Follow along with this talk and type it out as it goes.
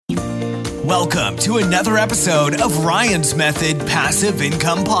Welcome to another episode of Ryan's Method Passive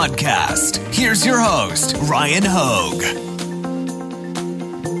Income Podcast. Here's your host, Ryan Hogue.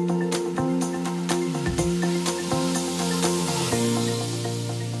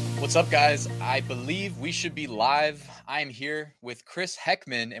 What's up, guys? I believe we should be live. I am here with Chris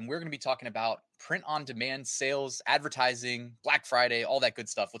Heckman, and we're going to be talking about print-on-demand sales, advertising, Black Friday, all that good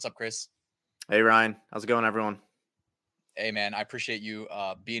stuff. What's up, Chris? Hey, Ryan. How's it going, everyone? Hey, man. I appreciate you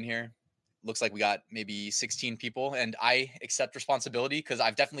being here. Looks like we got maybe 16 people, and I accept responsibility because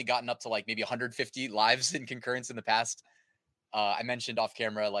I've definitely gotten up to like maybe 150 lives in concurrence in the past. I mentioned off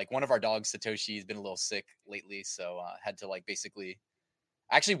camera, like one of our dogs, Satoshi, has been a little sick lately, so had to like basically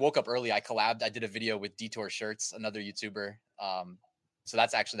I actually woke up early. I collabed. I did a video with Detour Shirts, another YouTuber. So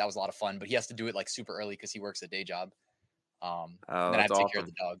that was a lot of fun, but he has to do it like super early because he works a day job. And then I have to take care of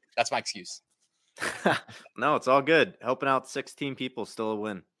the dog. That's my excuse. No, it's all good. Helping out 16 people, still a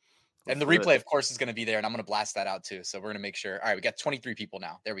win. And the replay, of course, is going to be there, and I'm going to blast that out too. So we're going to make sure. All right, we got 23 people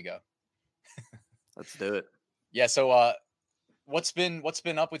now. There we go. Let's do it. Yeah. So what's been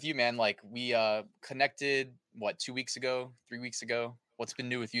up with you, man? Like we connected 2 weeks ago, 3 weeks ago. What's been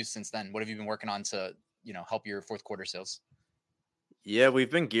new with you since then? What have you been working on to help your fourth quarter sales? Yeah, we've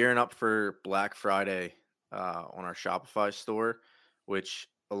been gearing up for Black Friday on our Shopify store, which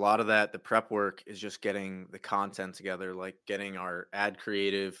a lot of that, the prep work is just getting the content together, like getting our ad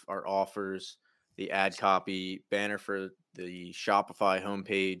creative, our offers, the ad copy, banner for the Shopify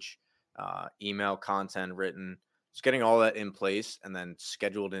homepage, email content written, just getting all that in place and then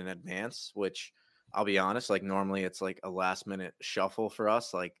scheduled in advance, which I'll be honest, like normally it's like a last minute shuffle for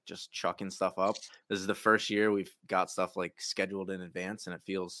us, like just chucking stuff up. This is the first year we've got stuff like scheduled in advance and it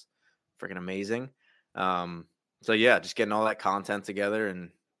feels freaking amazing. So yeah, just getting all that content together and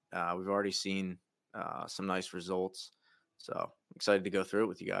we've already seen some nice results. So I'm excited to go through it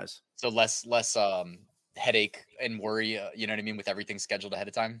with you guys. So less headache and worry, you know what I mean, with everything scheduled ahead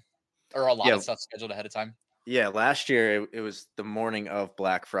of time, or a lot of stuff scheduled ahead of time. Yeah, last year it was the morning of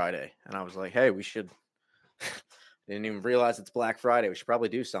Black Friday, and I was like, "Hey, we should." Didn't even realize it's Black Friday. We should probably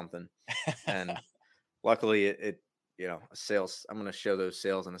do something. And luckily, it sales. I'm going to show those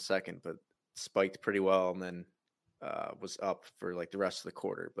sales in a second, but spiked pretty well, and then was up for like the rest of the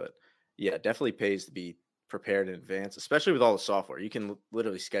quarter. But yeah, it definitely pays to be prepared in advance, especially with all the software. You can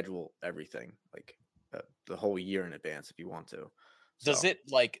literally schedule everything like the whole year in advance if you want to. Does it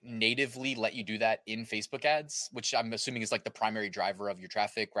like natively let you do that in Facebook ads, which I'm assuming is like the primary driver of your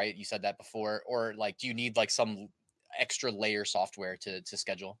traffic, right? You said that before, or like, do you need like some extra layer software to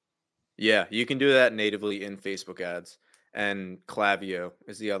schedule? Yeah, you can do that natively in Facebook ads, and Klaviyo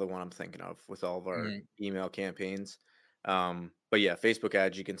is the other one I'm thinking of with all of our email campaigns. But yeah, Facebook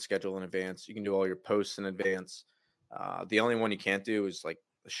ads, you can schedule in advance. You can do all your posts in advance. The only one you can't do is like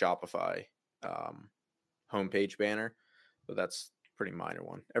the Shopify homepage banner, but that's pretty minor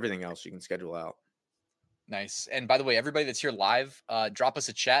one. Everything else you can schedule out. Nice. And by the way, everybody that's here live, drop us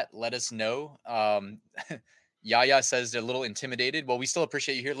a chat. Let us know. Yaya says they're a little intimidated. Well, we still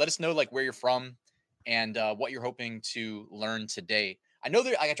appreciate you here. Let us know like where you're from and what you're hoping to learn today. I know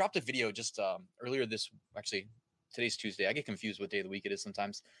that I dropped a video just earlier today's Tuesday. I get confused what day of the week it is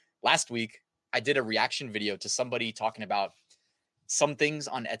sometimes. Last week, I did a reaction video to somebody talking about some things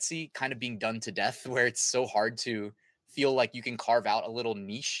on Etsy kind of being done to death, where it's so hard to feel like you can carve out a little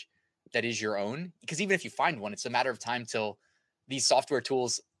niche that is your own. Because even if you find one, it's a matter of time till these software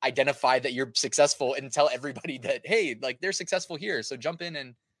tools identify that you're successful and tell everybody that, hey, like they're successful here. So jump in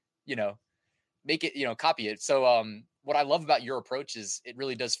and, make it, copy it. So what I love about your approach is it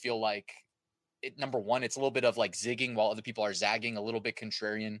really does feel like number one, it's a little bit of like zigging while other people are zagging, a little bit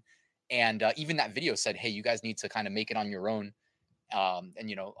contrarian. And even that video said, hey, you guys need to kind of make it on your own.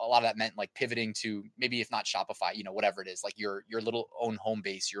 And a lot of that meant like pivoting to maybe if not Shopify, whatever it is, like your little own home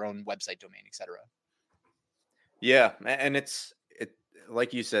base, your own website domain, etc. Yeah, and it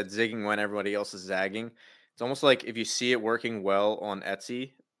like you said, zigging when everybody else is zagging. It's almost like if you see it working well on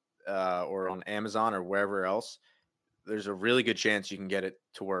Etsy or on Amazon or wherever else, there's a really good chance you can get it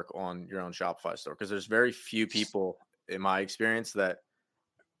to work on your own Shopify store, because there's very few people in my experience that,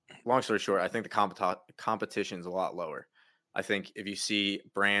 long story short, I think the competition is a lot lower. I think if you see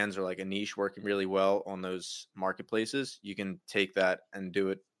brands or like a niche working really well on those marketplaces, you can take that and do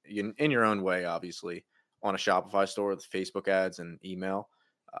it in your own way, obviously, on a Shopify store with Facebook ads and email,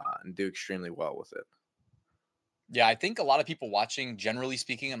 and do extremely well with it. Yeah, I think a lot of people watching, generally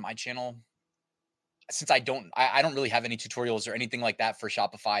speaking, on my channel, since I don't really have any tutorials or anything like that for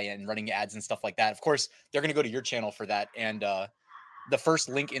Shopify and running ads and stuff like that. Of course, they're going to go to your channel for that. And the first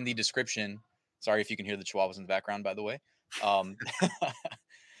link in the description, sorry if you can hear the chihuahuas in the background, by the way.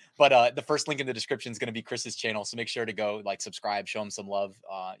 But the first link in the description is going to be Chris's channel, so make sure to go like subscribe, show him some love.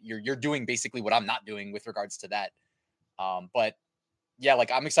 You're doing basically what I'm not doing with regards to that. But yeah,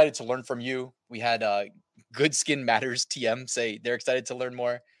 like I'm excited to learn from you. We had Good Skin Matters TM say they're excited to learn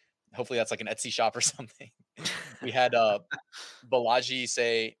more. Hopefully that's like an Etsy shop or something. We had Balaji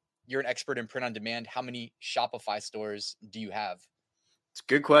say you're an expert in print on demand. How many Shopify stores do you have? It's a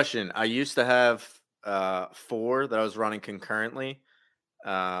good question. I used to have 4 that I was running concurrently,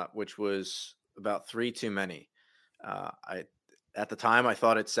 which was about 3 too many. I At the time I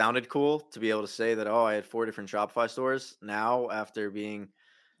thought it sounded cool to be able to say that, oh, I had 4 different Shopify stores. Now, after being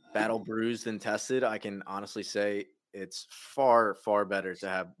battle bruised and tested, I can honestly say it's far, far better to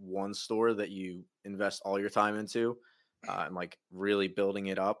have one store that you invest all your time into, and like really building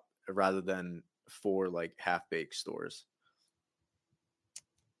it up, rather than 4 like half baked stores.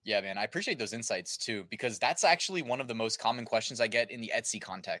 Yeah, man, I appreciate those insights too, because that's actually one of the most common questions I get in the Etsy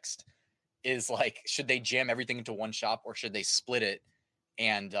context is like, should they jam everything into one shop or should they split it?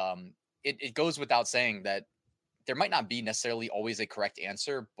 And it goes without saying that there might not be necessarily always a correct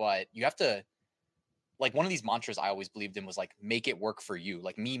answer, but you have to, like, one of these mantras I always believed in was like, make it work for you,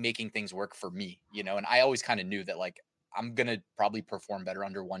 like me making things work for me, you know? And I always kind of knew that like, I'm going to probably perform better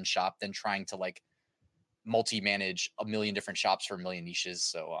under one shop than trying to like multi-manage a million different shops for a million niches.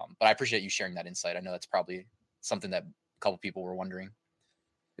 So, but I appreciate you sharing that insight. I know that's probably something that a couple people were wondering.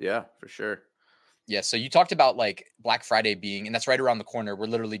 Yeah, for sure. Yeah. So you talked about like Black Friday being, and that's right around the corner. We're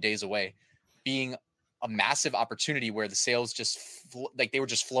literally days away, being a massive opportunity where the sales just like they were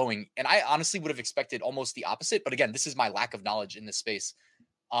just flowing. And I honestly would have expected almost the opposite. But again, this is my lack of knowledge in this space.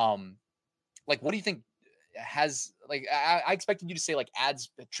 Um, like, what do you think has like? I expected you to say like ads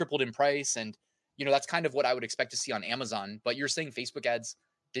tripled in price, and you know that's kind of what I would expect to see on Amazon. But you're saying Facebook ads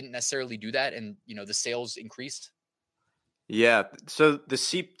didn't necessarily do that, and you know the sales increased. Yeah. So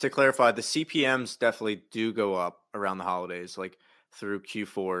to clarify, the CPMs definitely do go up around the holidays, like through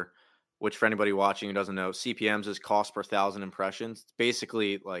Q4, which for anybody watching who doesn't know, CPMs is cost per thousand impressions. It's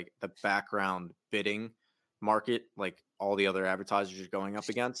basically like the background bidding market, like all the other advertisers are going up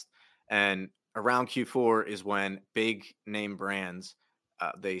against. And around Q4 is when big name brands,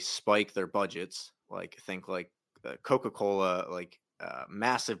 they spike their budgets. Like think like Coca-Cola, like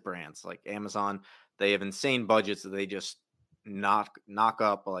massive brands like Amazon. They have insane budgets that they just knock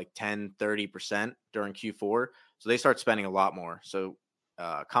up like 10-30% during Q4. So they start spending a lot more. So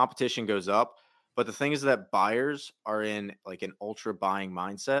competition goes up. But the thing is that buyers are in like an ultra buying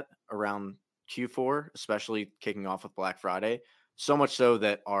mindset around Q4, especially kicking off with Black Friday. So much so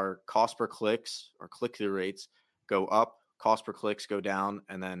that our cost per clicks or click through rates go up, cost per clicks go down,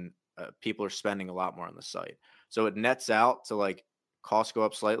 and then people are spending a lot more on the site. So it nets out to like costs go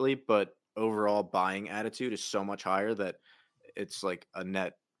up slightly, but overall buying attitude is so much higher that it's like a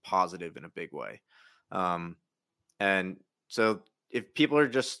net positive in a big way. Um, and so if people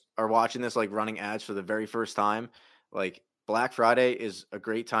are watching this like running ads for the very first time, like Black Friday is a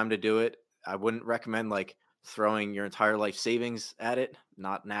great time to do it. I wouldn't recommend like throwing your entire life savings at it.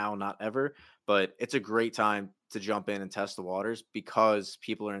 Not now, not ever, but it's a great time to jump in and test the waters because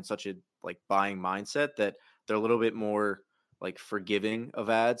people are in such a like buying mindset that they're a little bit more like forgiving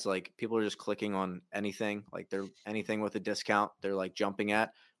of ads. Like people are just clicking on anything, like they're anything with a discount, they're like jumping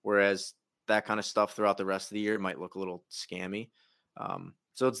at. Whereas that kind of stuff throughout the rest of the year might look a little scammy.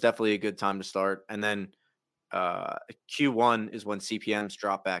 So it's definitely a good time to start. And then uh, Q1 is when CPMs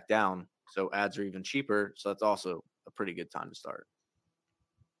drop back down. So ads are even cheaper. So that's also a pretty good time to start.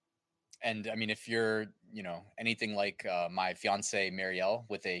 And I mean, if you're, you know, anything like my fiance Marielle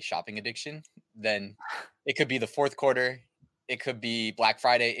with a shopping addiction, then it could be the fourth quarter, it could be Black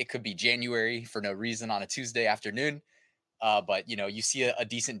Friday, it could be January for no reason on a Tuesday afternoon. But you know, you see a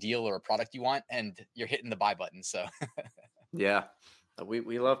decent deal or a product you want, and you're hitting the buy button. So, Yeah.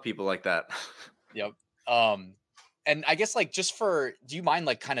 We love people like that. yep. Um, and I guess like just for, do you mind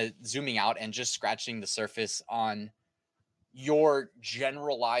like kind of zooming out and just scratching the surface on your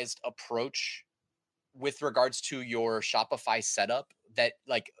generalized approach with regards to your Shopify setup that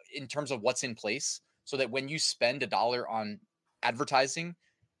like in terms of what's in place so that when you spend $1 on advertising,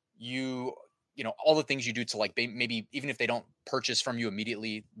 you you know all the things you do to like maybe even if they don't purchase from you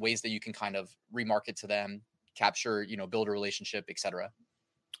immediately, ways that you can kind of remarket to them, capture, you know, build a relationship, etc.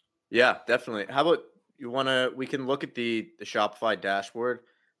 Yeah, definitely. How about we can look at the Shopify dashboard.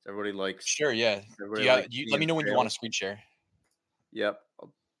 Everybody likes Sure, yeah. Do everybody you, likes you let seeing me know when you want to sales. screen share? Yep.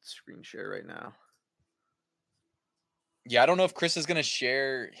 I'll screen share right now. Yeah, I don't know if Chris is going to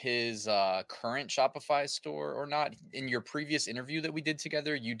share his current Shopify store or not. In your previous interview that we did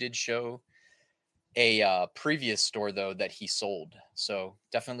together, you did show a previous store though that he sold. So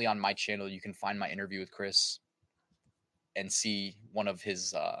definitely on my channel, you can find my interview with Chris and see one of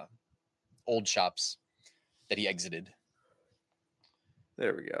his old shops that he exited.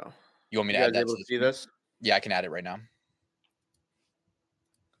 There we go. You want me You to add guys that able to to the see screen? this? Yeah, I can add it right now.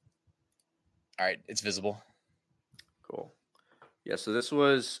 All right, it's visible. Cool. Yeah, so this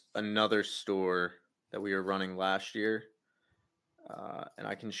was another store that we were running last year. And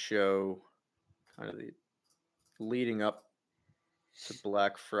I can show kind of the leading up to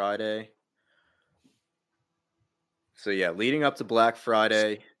Black Friday. So yeah, leading up to Black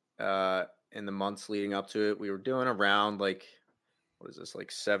Friday, in the months leading up to it, we were doing around like what is this,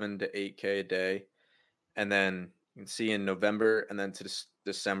 like 7 to 8K a day. And then you can see in November and then to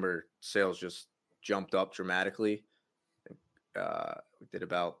December, sales just jumped up dramatically. We did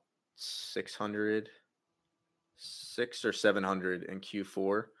about 600, 600 or 700 in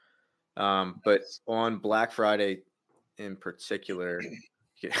Q4. But on Black Friday in particular,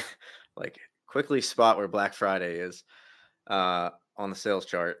 like quickly spot where Black Friday is on the sales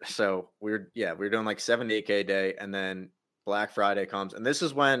chart. So we're doing like 7 to 8K a day, and then Black Friday comes, and this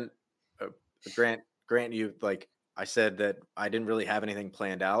is when uh, grant you, like I said that I didn't really have anything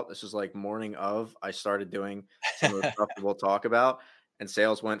planned out. This was like morning of I started doing some of the stuff that we'll talk about, and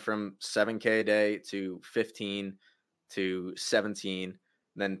sales went from 7K a day to 15 to 17,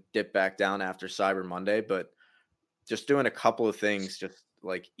 then dipped back down after Cyber Monday. But just doing a couple of things, just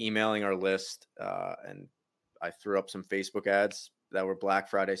like emailing our list, and I threw up some Facebook ads that were Black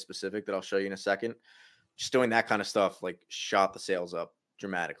Friday specific that I'll show you in a second. Just doing that kind of stuff like shot the sales up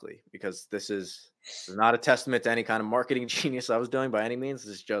dramatically, because this is not a testament to any kind of marketing genius I was doing by any means.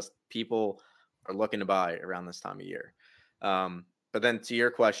 This is just people are looking to buy around this time of year. But then to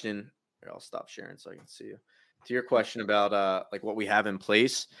your question, here, I'll stop sharing so I can see you. To your question about like what we have in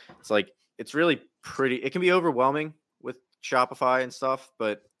place, it's like it's really pretty. It can be overwhelming with Shopify and stuff,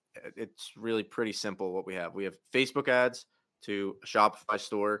 but it's really pretty simple what we have. We have Facebook ads to a Shopify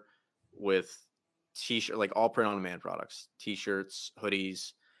store with t-shirt, like all print on demand products, t-shirts,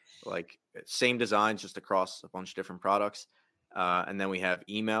 hoodies, like same designs just across a bunch of different products. And then we have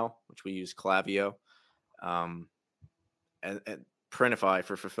email, which we use Klaviyo, um, and Printify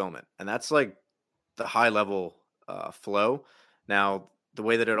for fulfillment. And that's like the high level flow. Now, the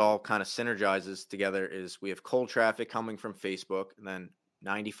way that it all kind of synergizes together is we have cold traffic coming from Facebook, and then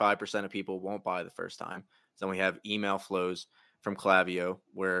 95% of people won't buy the first time. So then we have email flows from Klaviyo,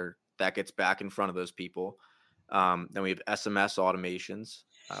 where that gets back in front of those people. Then we have SMS automations.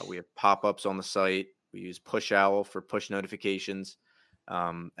 We have pop ups on the site. We use Push Owl for push notifications.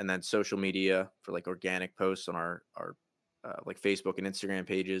 And then social media for like organic posts on our like Facebook and Instagram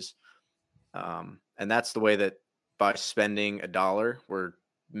pages. And that's the way that by spending $1, we're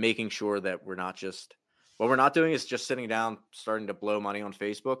making sure that we're not just, what we're not doing is just sitting down, starting to blow money on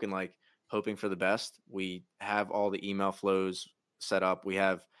Facebook and like hoping for the best. We have all the email flows set up. We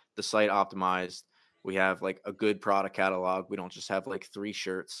have the site optimized. We have like a good product catalog. We don't just have like 3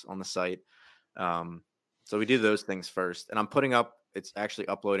 shirts on the site. So we do those things first. And I'm putting up, it's actually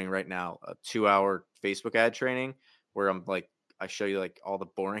uploading right now, a 2-hour Facebook ad training where I'm like, I show you like all the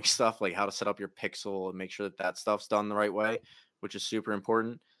boring stuff, like how to set up your pixel and make sure that that stuff's done the right way, which is super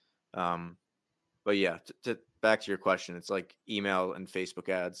important. But yeah, back to your question, it's like email and Facebook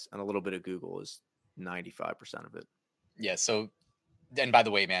ads and a little bit of Google is 95% of it. Yeah. So, and by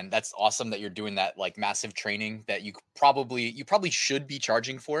the way, man, that's awesome that you're doing that like massive training that you probably should be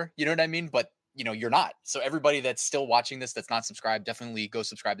charging for. You know what I mean? But you're not. So everybody that's still watching this that's not subscribed, definitely go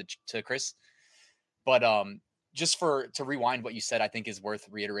subscribe to Chris. But just to rewind what you said, I think is worth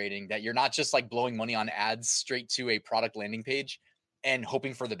reiterating that you're not just like blowing money on ads straight to a product landing page and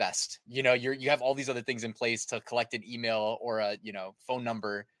hoping for the best. You have all these other things in place to collect an email or a phone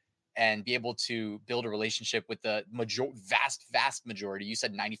number and be able to build a relationship with the vast majority. You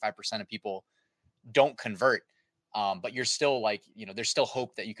said 95% of people don't convert. But you're still like, there's still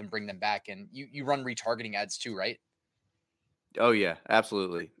hope that you can bring them back. And you run retargeting ads too, right? Oh yeah,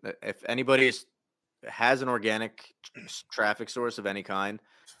 absolutely. If anybody has an organic traffic source of any kind,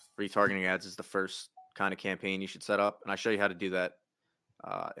 retargeting ads is the first kind of campaign you should set up. And I show you how to do that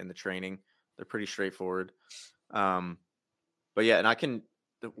in the training. They're pretty straightforward. But yeah, and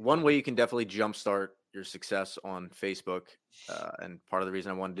one way you can definitely jumpstart your success on Facebook, and part of the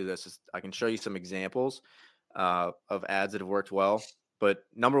reason I want to do this is I can show you some examples of ads that have worked well. But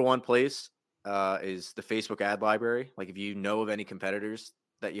number one place is the Facebook ad library. Like if you know of any competitors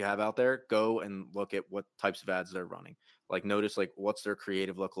that you have out there, go and look at what types of ads they're running. Like notice like what's their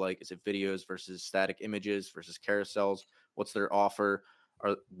creative look like? Is it videos versus static images versus carousels? What's their offer?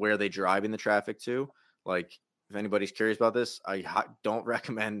 are where they driving the traffic to. Like, if anybody's curious about this, don't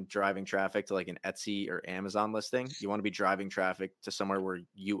recommend driving traffic to like an Etsy or Amazon listing. You want to be driving traffic to somewhere where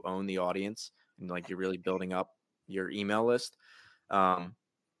you own the audience and like you're really building up your email list.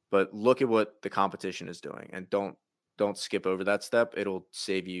 But look at what the competition is doing, and don't skip over that step. It'll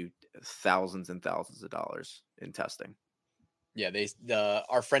save you thousands and thousands of dollars in testing. Yeah,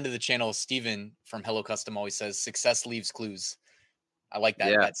 our friend of the channel, Steven from Hello Custom, always says success leaves clues. I like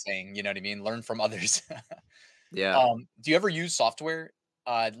Yeah. that saying, you know what I mean? Learn from others. Yeah. Do you ever use software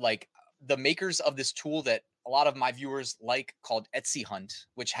like the makers of this tool that a lot of my viewers like called Etsy Hunt,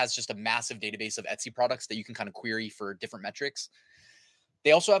 which has just a massive database of Etsy products that you can kind of query for different metrics?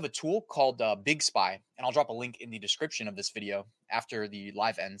 They also have a tool called Big Spy, and I'll drop a link in the description of this video after the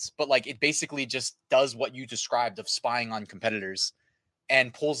live ends. But like, it basically just does what you described of spying on competitors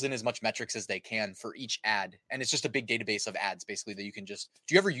and pulls in as much metrics as they can for each ad. And it's just a big database of ads basically that you can just.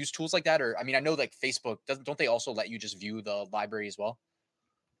 Do you ever use tools like that? Or I mean, I know like Facebook don't they also let you just view the library as well?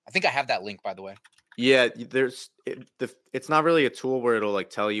 I think I have that link, by the way. Yeah, it's not really a tool where it'll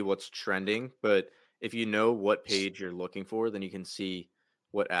like tell you what's trending, but if you know what page you're looking for, then you can see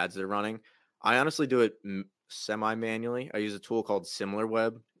what ads they're running. I honestly do it semi manually. I use a tool called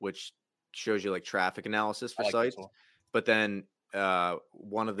SimilarWeb, which shows you like traffic analysis I for like that sites. tool. But then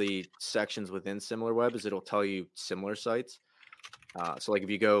one of the sections within SimilarWeb is it'll tell you similar sites. So like if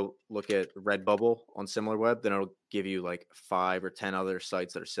you go look at Redbubble on SimilarWeb, then it'll give you like 5 or 10 other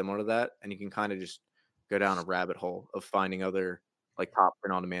sites that are similar to that, and you can kind of just go down a rabbit hole of finding other like top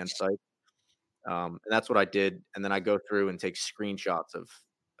print on demand sites. And that's what I did. And then I go through and take screenshots of.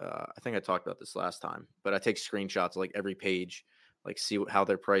 I think I talked about this last time, but I take screenshots of like every page, like see how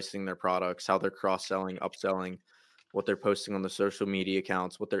they're pricing their products, how they're cross selling, upselling, what they're posting on the social media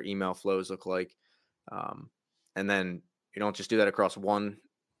accounts, what their email flows look like, and then you don't just do that across one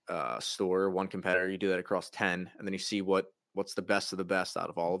store, one competitor. You do that across 10, and then you see what's the best of the best out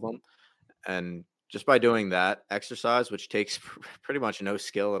of all of them. And just by doing that exercise, which takes pretty much no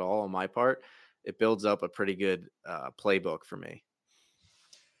skill at all on my part, it builds up a pretty good playbook for me.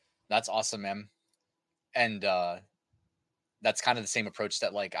 That's awesome, man. And that's kind of the same approach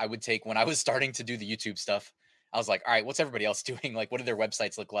that like I would take when I was starting to do the YouTube stuff. I was like, all right, what's everybody else doing? Like, what do their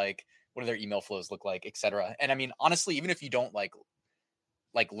websites look like? What do their email flows look like, etc. And I mean, honestly, even if you don't like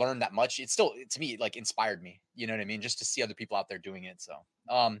learn that much, it's still to me like inspired me. You know what I mean? Just to see other people out there doing it. So,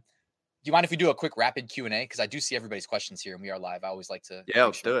 do you mind if we do a quick rapid Q&A? Because I do see everybody's questions here, and we are live. I always like to Yeah, make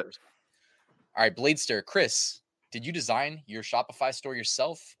let's sure. do it. All right, Bladester, Chris, did you design your Shopify store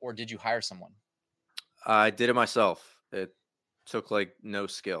yourself, or did you hire someone? I did it myself. It took like no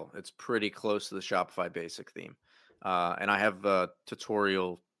skill. It's pretty close to the Shopify basic theme. And I have a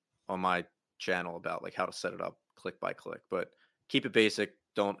tutorial on my channel about like how to set it up click by click, but keep it basic.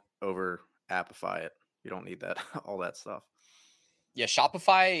 Don't over appify it. You don't need that, all that stuff. Yeah,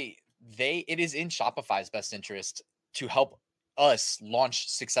 Shopify, it is in Shopify's best interest to help us launch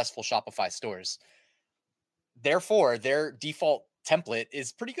successful Shopify stores. Therefore, their default template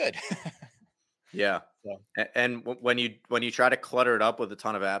is pretty good. Yeah. Yeah. And when you try to clutter it up with a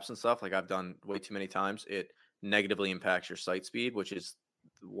ton of apps and stuff, like I've done way too many times, it negatively impacts your site speed, which is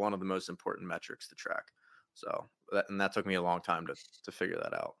one of the most important metrics to track. So that took me a long time to figure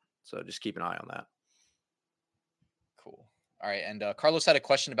that out. So just keep an eye on that. Cool. All right. And Carlos had a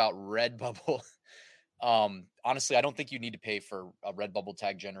question about Redbubble. Honestly, I don't think you need to pay for a Redbubble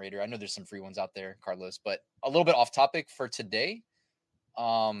tag generator. I know there's some free ones out there, Carlos, but a little bit off topic for today.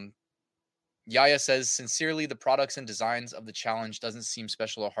 Yaya says, sincerely, the products and designs of the challenge doesn't seem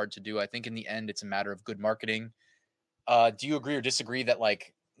special or hard to do. I think in the end, it's a matter of good marketing. Do you agree or disagree that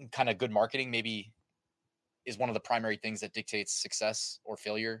like kind of good marketing maybe is one of the primary things that dictates success or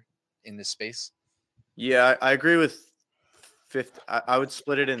failure in this space? Yeah, I agree with fifth. I would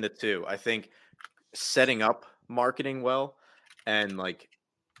split it into two. I think setting up marketing well and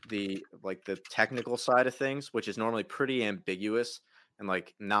the technical side of things, which is normally pretty ambiguous and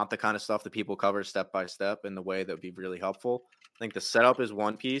like not the kind of stuff that people cover step by step in the way that would be really helpful. I think the setup is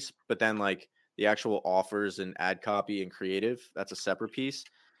one piece, but then like the actual offers and ad copy and creative, that's a separate piece.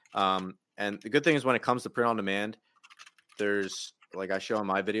 And the good thing is when it comes to print on demand, there's like I show in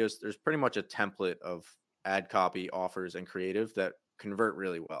my videos, there's pretty much a template of ad copy, offers, and creative that convert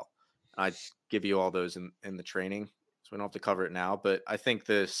really well. I give you all those in the training, so we don't have to cover it now. But I think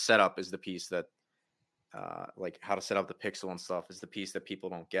the setup is the piece that, like how to set up the pixel and stuff, is the piece that people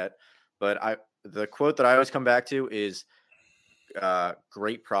don't get. But the quote that I always come back to is,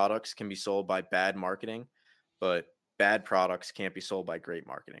 "Great products can be sold by bad marketing, but bad products can't be sold by great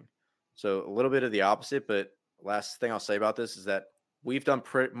marketing." So a little bit of the opposite, but last thing I'll say about this is that we've done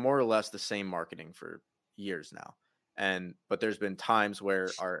more or less the same marketing for years now. But there's been times where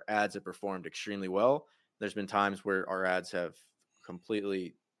our ads have performed extremely well. There's been times where our ads have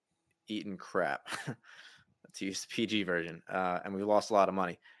completely eaten crap, to use the PG version, and we lost a lot of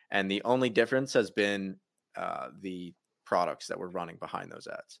money. And the only difference has been the products that we're running behind those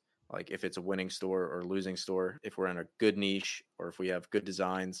ads. Like if it's a winning store or losing store, if we're in a good niche or if we have good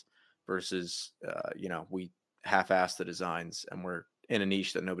designs versus, we half-ass the designs and we're in a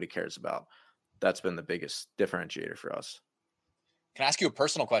niche that nobody cares about. That's been the biggest differentiator for us. Can I ask you a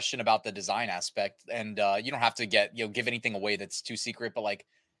personal question about the design aspect? And you don't have to give anything away that's too secret, but like,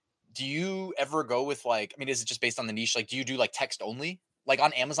 do you ever go with like, I mean, is it just based on the niche? Like, do you do like text only? Like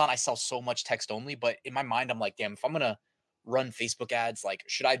on Amazon, I sell so much text only, but in my mind, I'm like, damn, if I'm gonna run Facebook ads, like,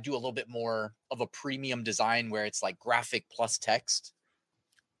 should I do a little bit more of a premium design where it's like graphic plus text?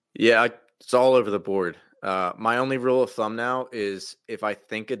 Yeah, it's all over the board. My only rule of thumb now is if I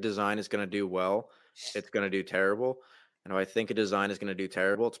think a design is going to do well, it's going to do terrible. And if I think a design is going to do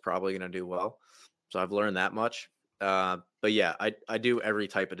terrible, it's probably going to do well. So I've learned that much. But yeah, I do every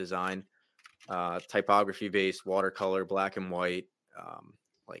type of design, typography based, watercolor, black and white,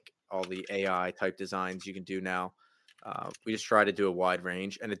 like all the AI type designs you can do now. We just try to do a wide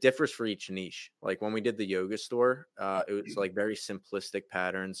range, and it differs for each niche. Like when we did the yoga store, it was like very simplistic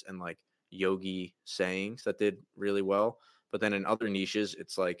patterns and like yogi sayings that did really well. But then in other niches,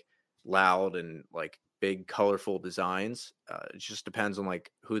 it's like loud and like big, colorful designs. It just depends on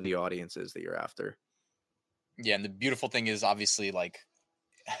like who the audience is that you're after. Yeah, and the beautiful thing is obviously like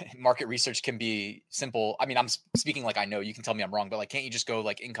market research can be simple. I mean, I'm speaking like I know, you can tell me I'm wrong, but like, can't you just go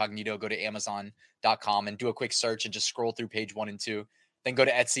like incognito, go to Amazon.com and do a quick search and just scroll through page 1 and 2, then go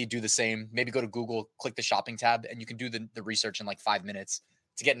to Etsy, do the same, maybe go to Google, click the shopping tab, and you can do the research in like 5 minutes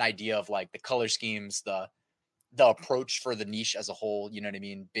to get an idea of like the color schemes, the approach for the niche as a whole. You know what I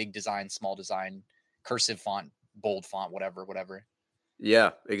mean? Big design, small design, cursive font, bold font, whatever.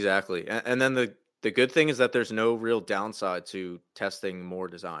 Yeah, exactly. And then the good thing is that there's no real downside to testing more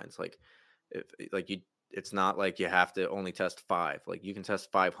designs. Like if like you it's not like you have to only test 5. Like you can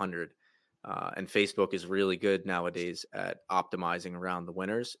test 500. And Facebook is really good nowadays at optimizing around the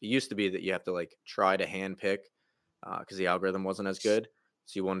winners. It used to be that you have to like try to hand pick because the algorithm wasn't as good.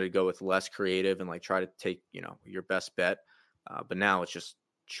 So you wanted to go with less creative and like try to take, your best bet. But now it's just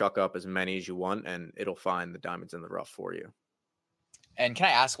chuck up as many as you want and it'll find the diamonds in the rough for you. And can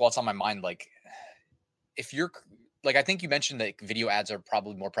I ask, while it's on my mind, like, if you're like, I think you mentioned that video ads are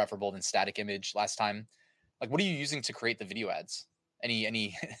probably more preferable than static image last time. Like, what are you using to create the video ads?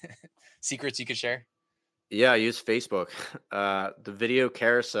 Any secrets you could share? Yeah, I use Facebook. The video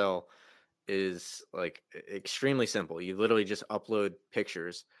carousel is like extremely simple. You literally just upload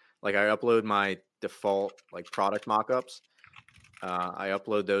pictures. Like I upload my default like product mockups. I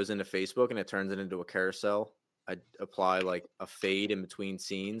upload those into Facebook and it turns it into a carousel. I apply like a fade in between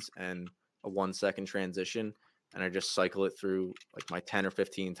scenes and a 1 second transition, and I just cycle it through like my 10 or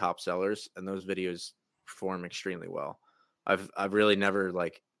 15 top sellers, and those videos perform extremely well. I've really never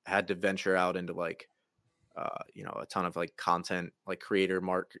like had to venture out into like a ton of like content like creator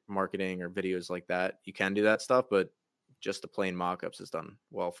marketing or videos like that. You can do that stuff, but just the plain mockups has done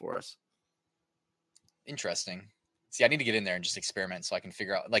well for us. Interesting. See, I need to get in there and just experiment so I can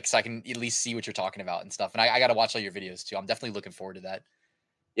figure out, like, so I can at least see what you're talking about and stuff. And I got to watch all your videos too. I'm definitely looking forward to that.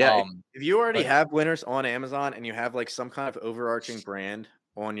 Yeah, if you already But have winners on Amazon and you have like some kind of overarching brand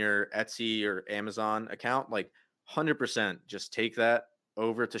on your Etsy or Amazon account, like 100% just take that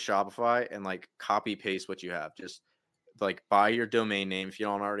over to Shopify and like copy paste what you have. Just like buy your domain name if you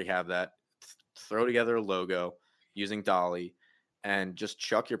don't already have that. Throw together a logo using Dolly and just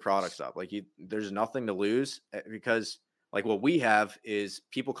chuck your products up. Like there's nothing to lose because like what we have is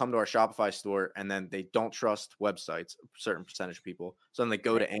people come to our Shopify store and then they don't trust websites, a certain percentage of people. So then they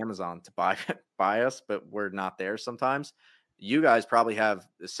go to Amazon to buy buy us, but we're not there sometimes. You guys probably have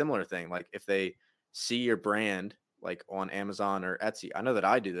a similar thing. Like if they see your brand like on Amazon or Etsy. I know that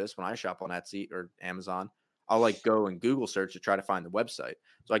I do this when I shop on Etsy or Amazon. I'll like go and Google search to try to find the website.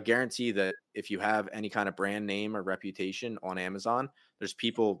 So I guarantee that if you have any kind of brand name or reputation on Amazon, there's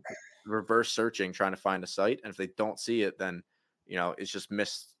people reverse searching trying to find a site, and if they don't see it, then it's just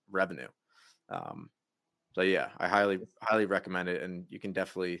missed revenue. So yeah, I highly recommend it, and you can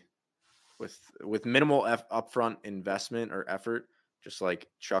definitely with minimal upfront investment or effort, just like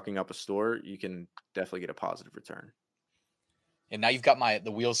chucking up a store, you can definitely get a positive return. and now you've got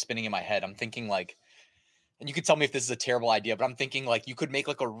the wheels spinning in my head. I'm thinking like, and you could tell me if this is a terrible idea, but I'm thinking like you could make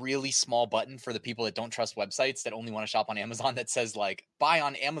like a really small button for the people that don't trust websites that only want to shop on Amazon that says like buy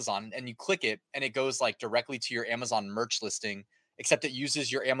on Amazon, and you click it and it goes like directly to your Amazon merch listing. except it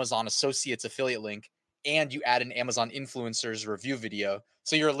uses your Amazon Associates affiliate link and you add an Amazon influencers review video.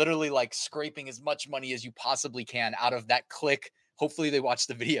 So you're literally like scraping as much money as you possibly can out of that click. Hopefully they watch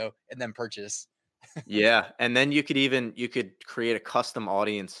the video and then purchase. Yeah, and then you could create a custom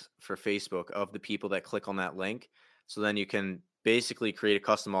audience for Facebook of the people that click on that link. So then you can basically create a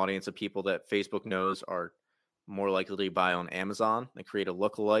custom audience of people that Facebook knows are more likely to buy on Amazon and create a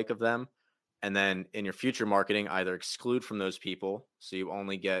lookalike of them. And then in your future marketing, either exclude from those people so you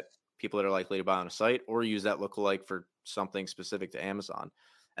only get people that are likely to buy on a site, or use that lookalike for something specific to Amazon.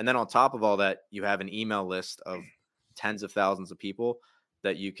 And then on top of all that, you have an email list of tens of thousands of people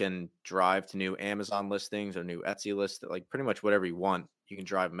that you can drive to new Amazon listings or new Etsy lists, like pretty much whatever you want. You can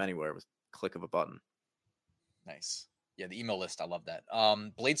drive them anywhere with a click of a button. Nice. Yeah, the email list. I love that.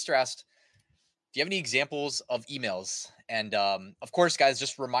 Bladester asked, do you have any examples of emails? And of course, guys,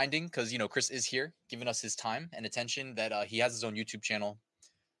 just reminding, because Chris is here giving us his time and attention, that he has his own YouTube channel.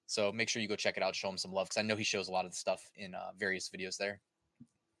 So make sure you go check it out, show him some love, because I know he shows a lot of the stuff in various videos there.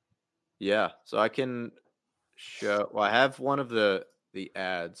 Yeah, so I can show. Well, I have one of the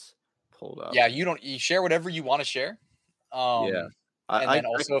ads pulled up. Yeah, you share whatever you want to share. Yeah, And then I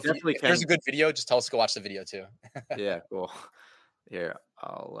also, definitely if there's can. a good video, just tell us to go watch the video too. Yeah, cool. Here,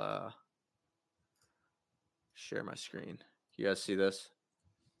 I'll share my screen. You guys see this?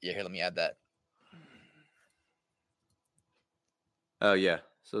 Yeah, here, let me add that. Oh yeah.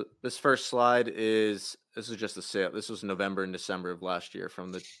 So this first slide is just a sale. This was November and December of last year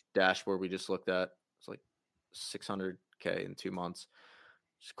from the dashboard we just looked at. It's like 600K in 2 months.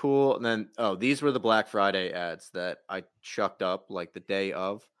 It's cool. And then these were the Black Friday ads that I chucked up like the day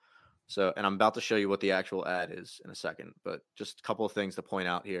of. So, and I'm about to show you what the actual ad is in a second, but just a couple of things to point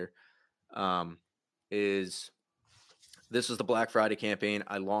out here. Is this is the Black Friday campaign.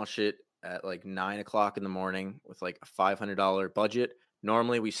 I launched it at like 9 o'clock in the morning with like a $500 budget.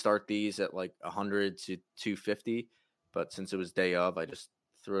 Normally we start these at like 100 to 250, but since it was day of, I just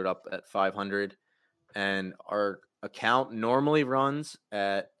threw it up at 500. And our account normally runs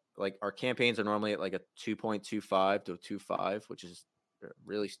at like, our campaigns are normally at like a 2.25 to a 2.5, which is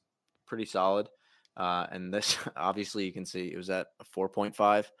really pretty solid. And this obviously you can see it was at a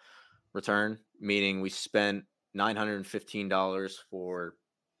 4.5 return, meaning we spent $915 for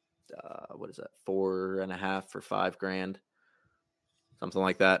what is that, 4.5 for $5,000, something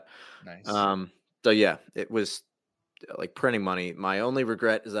like that. Nice. So yeah, it was like printing money. My only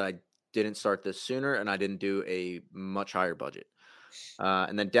regret is that I didn't start this sooner and I didn't do a much higher budget.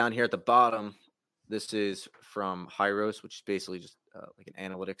 And then down here at the bottom, this is from Hyros, which is basically just like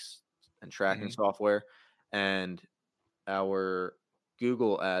an analytics and tracking software. And our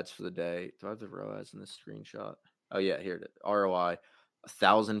Google ads for the day. Do I have the ROAS in this screenshot? Oh yeah, here it is. ROI,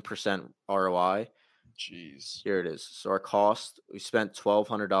 1,000% ROI. Jeez. Here it is. So our cost, we spent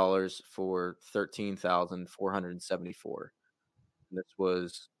 $1,200 for 13,474. And this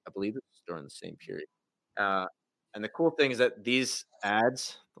was, I believe, it was during the same period. And the cool thing is that these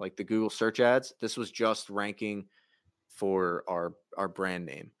ads, like the Google search ads, this was just ranking for our brand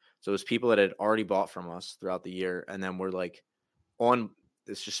name. So it was people that had already bought from us throughout the year, and then we're like on.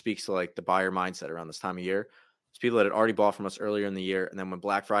 This just speaks to like the buyer mindset around this time of year. It's people that had already bought from us earlier in the year, and then when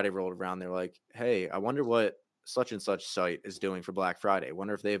Black Friday rolled around, they're like, "Hey, I wonder what such and such site is doing for Black Friday. I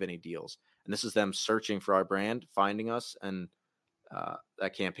wonder if they have any deals." And this is them searching for our brand, finding us, and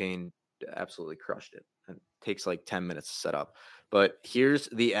that campaign absolutely crushed it. It takes like 10 minutes to set up. But here's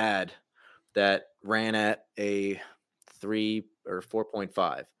the ad that ran at a 3 or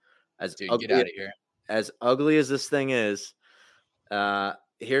 4.5. Dude, get out of here. As ugly as this thing is,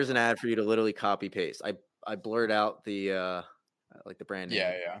 here's an ad for you to literally copy paste. I blurred out the like the brand name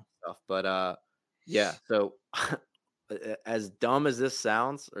Yeah. stuff, but yeah. So as dumb as this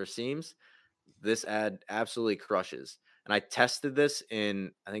sounds or seems, this ad absolutely crushes. And I tested this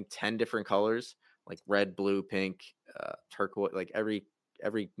in, I think, 10 different colors, like red, blue, pink, turquoise, like every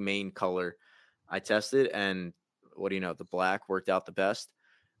main color I tested. And what do you know? The black worked out the best.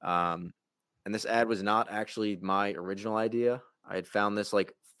 And this ad was not actually my original idea. I had found this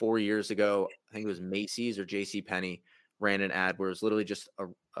like 4 years ago. I think it was Macy's or J.C. Penney ran an ad where it was literally just a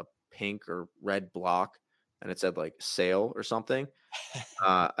pink or red block, and it said like sale or something.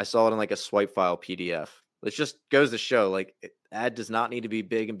 I saw it in like a swipe file PDF. It just goes to show, like, ad does not need to be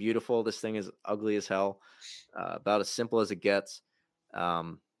big and beautiful. This thing is ugly as hell, about as simple as it gets.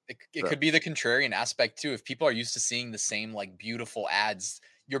 It could be the contrarian aspect too. If people are used to seeing the same like beautiful ads,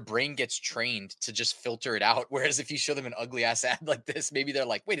 your brain gets trained to just filter it out. Whereas if you show them an ugly ass ad like this, maybe they're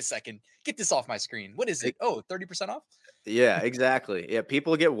like, wait a second, get this off my screen. What is it? Oh, 30% off? Yeah, exactly. Yeah,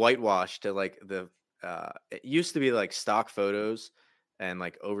 people get whitewashed to like it used to be like stock photos and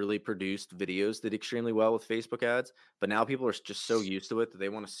like overly produced videos did extremely well with Facebook ads, but now people are just so used to it that they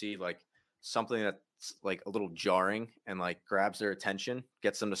want to see like something that's like a little jarring and like grabs their attention,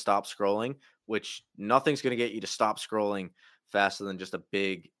 gets them to stop scrolling, which nothing's going to get you to stop scrolling faster than just a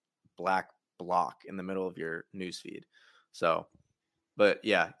big black block in the middle of your newsfeed. So, but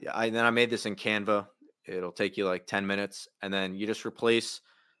yeah, then I made this in Canva. It'll take you like 10 minutes, and then you just replace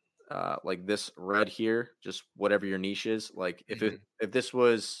like this red here, just whatever your niche is. Like Mhm. if this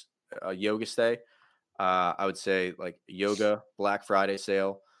was a yoga stay, I would say like yoga Black Friday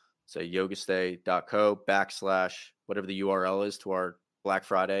sale. Say yogastay.co/ whatever the URL is to our Black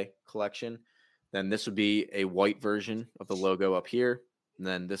Friday collection. Then this would be a white version of the logo up here. And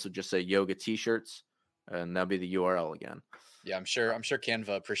then this would just say yoga t-shirts, and that'll be the URL again. Yeah, I'm sure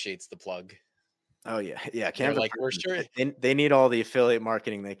Canva appreciates the plug. Oh yeah, yeah. They're Canva, like, "We're sure." they need all the affiliate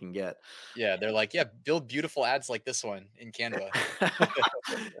marketing they can get. Yeah, they're like, "Yeah, build beautiful ads like this one in Canva."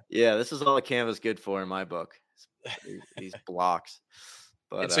 Yeah, this is all the Canva's good for in my book. These blocks.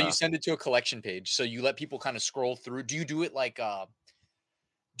 And But so you send it to a collection page. So you let people kind of scroll through. Do you do it like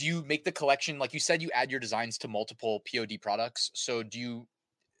do you make the collection like you said you add your designs to multiple POD products? So do you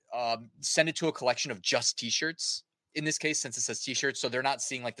send it to a collection of just t-shirts in this case since it says t-shirts so they're not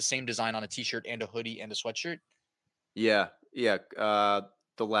seeing like the same design on a t-shirt and a hoodie and a sweatshirt? yeah, the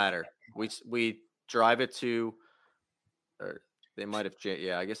latter. We drive it to, or they might have changed.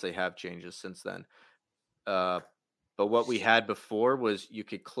 Yeah, I guess they have changes since then. Uh, but what we had before was you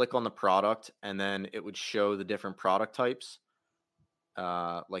could click on the product and then it would show the different product types.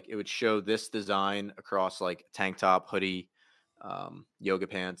 Like it would show this design across like tank top, hoodie, yoga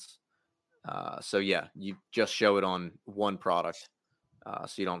pants. So yeah, you just show it on one product.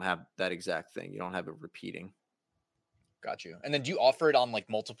 So you don't have that exact thing. You don't have it repeating. Got you. And then do you offer it on like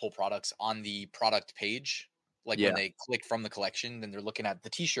multiple products on the product page? Like when Yeah. they click from the collection, then they're looking at the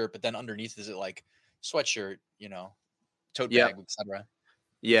t-shirt, but then underneath is it like sweatshirt, tote Yeah. bag, etc.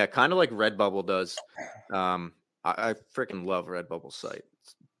 Yeah. Kind of like Redbubble does. I freaking love Redbubble's site.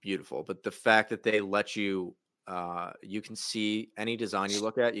 It's beautiful. But the fact that they let you, you can see any design you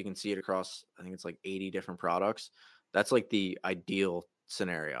look at, you can see it across, I think it's like 80 different products. That's like the ideal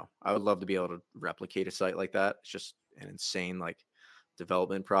scenario. I would love to be able to replicate a site like that. It's just an insane like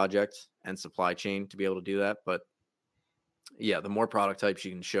development project and supply chain to be able to do that. But yeah, the more product types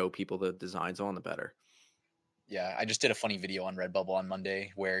you can show people the designs on, the better. Yeah, I just did a funny video on Redbubble on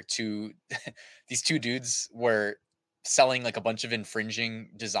Monday where two these two dudes were selling like a bunch of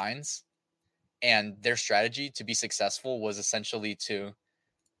infringing designs, and their strategy to be successful was essentially to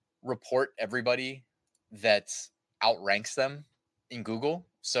report everybody that outranks them in Google.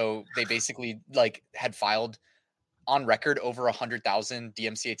 So they basically like had filed on record over 100,000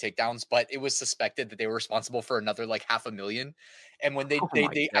 DMCA takedowns, but it was suspected that they were responsible for another like half a million. And when Oh my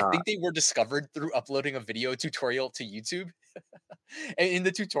I god, think they were discovered through uploading a video tutorial to YouTube. And in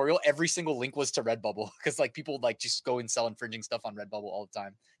the tutorial, every single link was to Redbubble because like people like just go and sell infringing stuff on Redbubble all the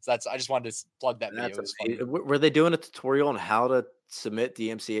time. So that's I just wanted to plug that video. that's It was amazing. funny. Were they doing a tutorial on how to submit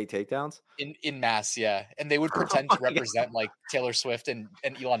DMCA takedowns? In mass, yeah. And they would Oh pretend my to god. represent like Taylor Swift and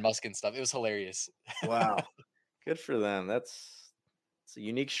Elon Musk and stuff. It was hilarious. Wow. Good for them. It's a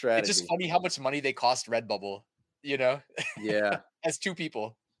unique It's just strategy. funny how much money they cost Redbubble, you know, Yeah, as two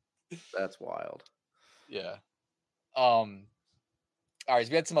people. that's wild. Yeah. Um, all right, so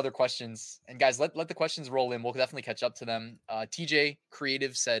we had some other questions. And guys, let the questions roll in. We'll definitely catch up to them. TJ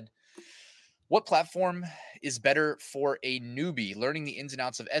Creative said, what platform is better for a newbie? Learning the ins and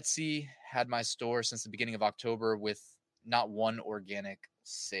outs of Etsy. Had my store since the beginning of October with not one organic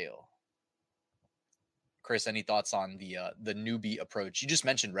sale. Chris, any thoughts on the newbie approach? You just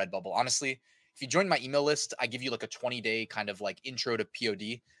mentioned Redbubble. Honestly, if you join my email list, I give you like a 20-day kind of like intro to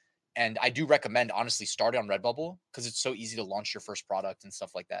POD. And I do recommend honestly start on Redbubble because it's so easy to launch your first product and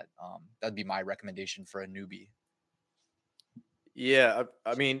stuff like that. That'd be my recommendation for a newbie. Yeah,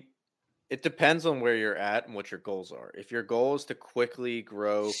 I mean, it depends on where you're at and what your goals are. If your goal is to quickly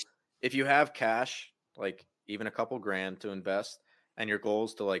grow, if you have cash, like even a couple grand to invest, and your goal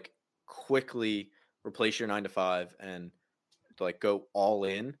is to like quickly replace your 9 to 5 and to like go all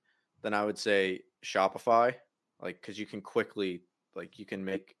in, then I would say Shopify, like because you can quickly like you can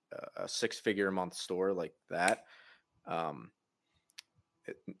make a 6 figure a month store like that. Um,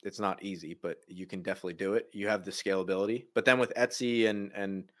 it's not easy, but you can definitely do it. You have the scalability. But then with Etsy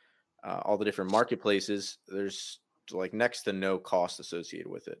and all the different marketplaces, there's like next to no cost associated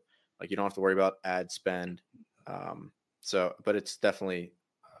with it. Like you don't have to worry about ad spend. But it's definitely,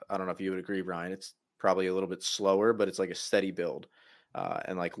 I don't know if you would agree, Ryan. It's probably a little bit slower, but it's like a steady build.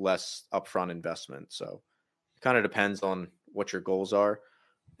 and like less upfront investment. So it kind of depends on what your goals are.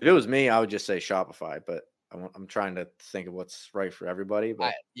 If it was me, I would just say Shopify, but I'm trying to think of what's right for everybody.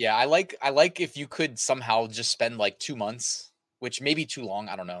 But I like if you could somehow just spend like 2 months, which may be too long.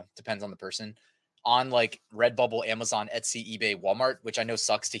 I don't know. Depends on the person. On like Redbubble, Amazon, Etsy, eBay, Walmart, which I know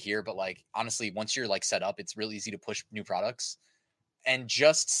sucks to hear, but like honestly, once you're like set up, it's really easy to push new products and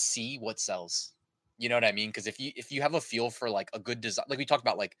just see what sells. You know what I mean? Because if you have a feel for like a good design, like we talked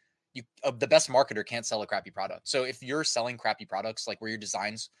about, like the best marketer can't sell a crappy product. So if you're selling crappy products, like where your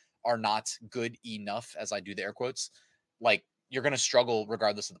designs are not good enough, as I do the air quotes, like you're gonna struggle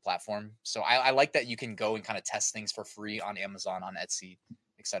regardless of the platform. So I like that you can go and kind of test things for free on Amazon, on Etsy,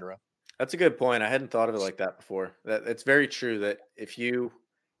 etc. that's a good point. I hadn't thought of it like that before. That it's very true that if you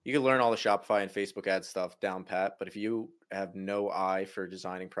can learn all the Shopify and Facebook ad stuff down pat, but if you have no eye for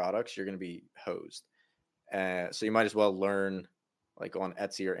designing products, you're going to be hosed. So you might as well learn like on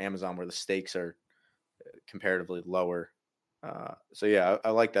Etsy or Amazon where the stakes are comparatively lower. So yeah,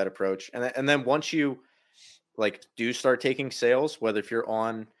 I like that approach. And then once you like do start taking sales, whether if you're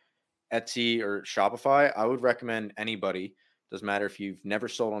on Etsy or Shopify, I would recommend anybody. Doesn't matter if you've never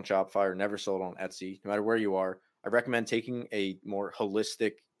sold on Shopify or never sold on Etsy, no matter where you are. I recommend taking a more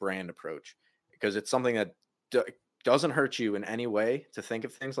holistic brand approach because it's something that doesn't hurt you in any way to think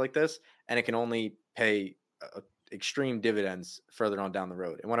of things like this, and it can only pay extreme dividends further on down the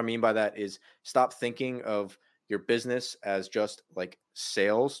road. And what I mean by that is stop thinking of your business as just like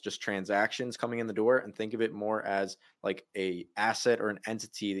sales, just transactions coming in the door, and think of it more as like a asset or an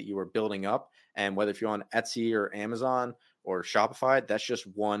entity that you are building up. And whether if you're on Etsy or Amazon or Shopify, that's just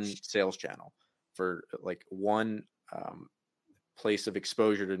one sales channel for like one place of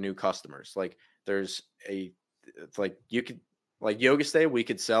exposure to new customers. Like there's a it's like you could like Yoga Stay, we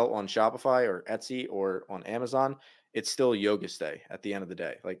could sell on Shopify or Etsy or on Amazon. It's still Yoga Stay at the end of the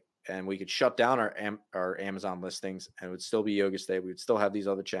day. Like, and we could shut down our Amazon listings, and it would still be Yoga Stay. We would still have these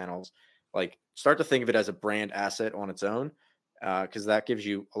other channels. Like, start to think of it as a brand asset on its own, because that gives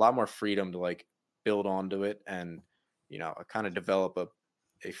you a lot more freedom to like build onto it and kind of develop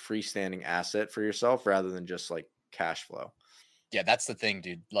a freestanding asset for yourself rather than just like cash flow. Yeah, that's the thing,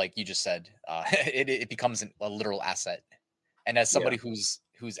 dude. Like you just said, it becomes a literal asset. And as Yeah. somebody who's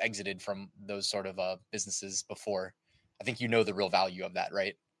exited from those sort of businesses before, I think you know the real value of that,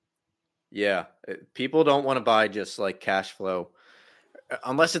 right? Yeah, people don't want to buy just like cash flow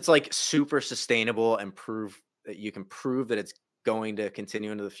unless it's like super sustainable and prove that you can prove that it's going to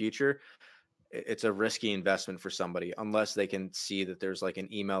continue into the future. It's a risky investment for somebody unless they can see that there's like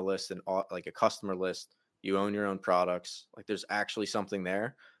an email list and like a customer list. You own your own products. Like there's actually something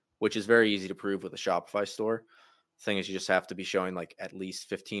there, which is very easy to prove with a Shopify store. Thing is, you just have to be showing like at least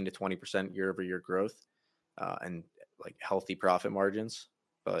 15 to 20% year over year growth, and like healthy profit margins.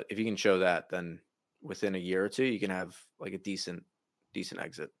 But if you can show that, then within a year or two, you can have like a decent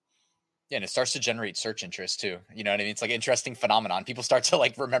exit. Yeah, and it starts to generate search interest too. You know what I mean? It's like an interesting phenomenon. People start to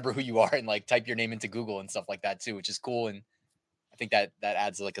like remember who you are and like type your name into Google and stuff like that too, which is cool. And I think that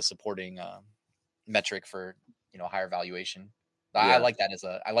adds like a supporting metric for higher valuation. Yeah. I like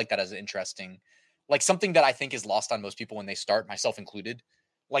that as an interesting, like something that I think is lost on most people when they start, myself included.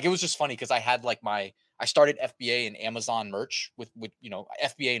 Like it was just funny because I had like I started FBA and Amazon merch with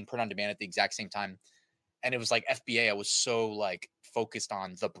FBA and print on demand at the exact same time, and it was like FBA. I was so like focused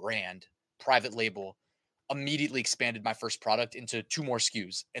on the brand, private label. Immediately expanded my first product into 2 more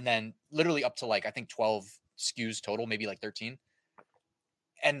SKUs, and then literally up to like I think 12 SKUs total, maybe like 13.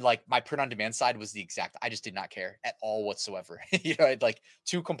 And like my print on demand side was the exact, I just did not care at all whatsoever. I had like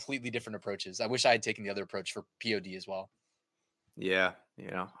two completely different approaches. I wish I had taken the other approach for POD as well. Yeah.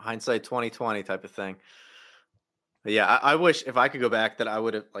 Hindsight 2020 type of thing. But yeah, I wish if I could go back that I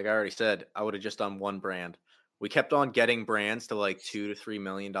would have, like I already said, I would have just done one brand. We kept on getting brands to like $2 to $3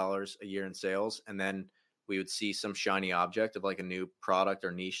 million a year in sales, and then we would see some shiny object of like a new product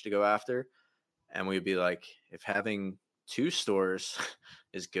or niche to go after, and we'd be like, if having 2 stores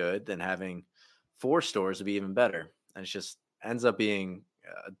is good, then having 4 stores would be even better. And it's just ends up being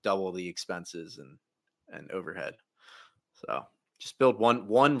double the expenses and overhead. So just build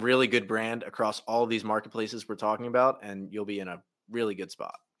one really good brand across all of these marketplaces we're talking about, and you'll be in a really good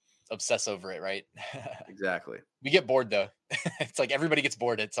spot. Obsess over it, right? Exactly. We get bored though. It's like everybody gets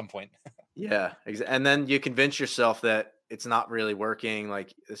bored at some point. Yeah, and then you convince yourself that it's not really working.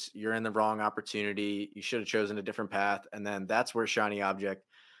 Like you're in the wrong opportunity. You should have chosen a different path, and then that's where shiny object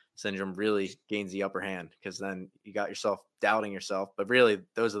syndrome really gains the upper hand because then you got yourself doubting yourself. But really,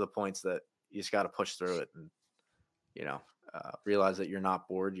 those are the points that you just got to push through it and realize that you're not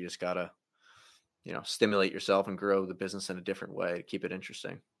bored. You just gotta stimulate yourself and grow the business in a different way to keep it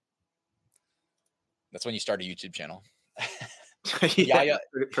interesting. That's when you start a YouTube channel. Yeah, Yaya,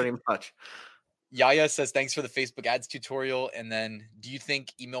 pretty much. Yaya says, thanks for the Facebook ads tutorial. And then, do you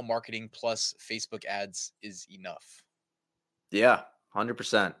think email marketing plus Facebook ads is enough? Yeah,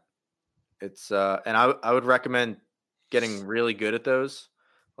 100%. It's and I would recommend getting really good at those,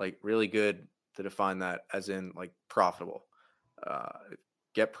 like really good to define that as in like profitable. Uh,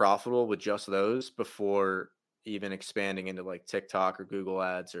 get profitable with just those before even expanding into like TikTok or Google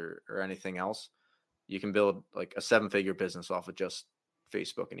ads or anything else. You can build like a 7-figure business off of just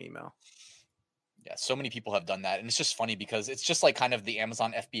Facebook and email. Yeah, so many people have done that. And it's just funny because it's just like kind of the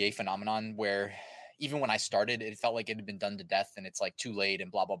Amazon FBA phenomenon where even when I started, it felt like it had been done to death and it's like too late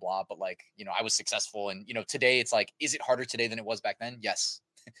and blah, blah, blah. But like, I was successful. And, today it's like, is it harder today than it was back then? Yes.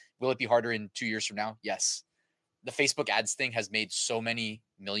 Will it be harder in 2 years from now? Yes. The Facebook ads thing has made so many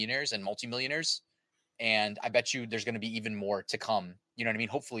millionaires and multimillionaires. And I bet you there's going to be even more to come. You know what I mean?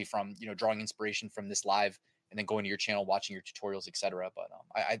 Hopefully from, drawing inspiration from this live and then going to your channel, watching your tutorials, etc. But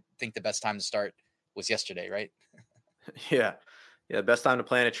I think the best time to start was yesterday, right? Yeah. Yeah. The best time to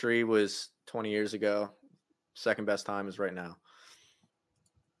plant a tree was 20 years ago. Second best time is right now.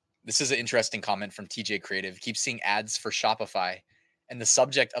 This is an interesting comment from TJ Creative. Keep seeing ads for Shopify. And the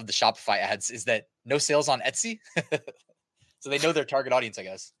subject of the Shopify ads is that no sales on Etsy. So they know their target audience, I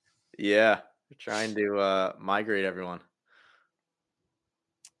guess. Yeah. We're trying to migrate everyone.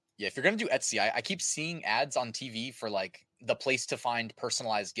 Yeah, if you're going to do Etsy, I keep seeing ads on TV for like the place to find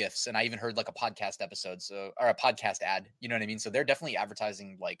personalized gifts. And I even heard like a podcast episode, or a podcast ad, you know what I mean? So they're definitely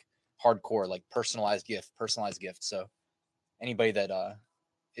advertising like hardcore, like personalized gift. So anybody that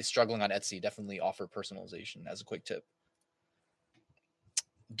is struggling on Etsy, definitely offer personalization as a quick tip.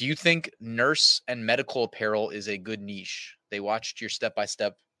 Do you think nurse and medical apparel is a good niche? They watched your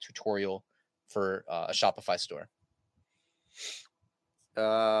step-by-step tutorial for a Shopify store.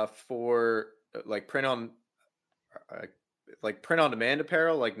 For like uh, print on demand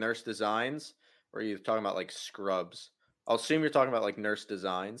apparel, like nurse designs, or are you talking about like scrubs? I'll assume you're talking about like nurse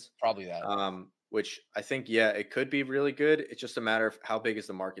designs. Probably that. Which I think, yeah, it could be really good. It's just a matter of how big is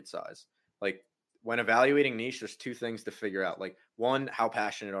the market size. Like when evaluating niche, there's two things to figure out. Like one, how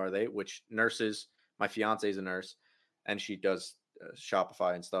passionate are they? Which nurses, my fiance is a nurse, and she does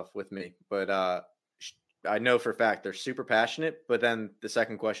Shopify and stuff with me. But I know for a fact they're super passionate. But then the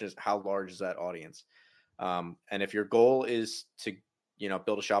second question is how large is that audience? And if your goal is to,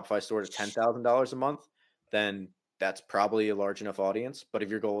 build a Shopify store to $10,000 a month, then that's probably a large enough audience. But if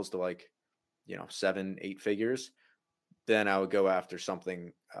your goal is to like, 7-8 figures, then I would go after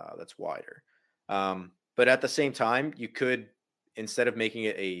something that's wider. But at the same time, you could, instead of making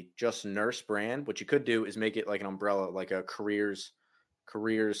it a just nurse brand, what you could do is make it like an umbrella, like a careers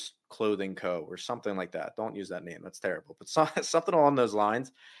clothing co or something like that. Don't use that name. That's terrible. But something along those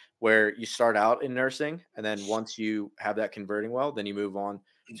lines where you start out in nursing. And then once you have that converting well, then you move on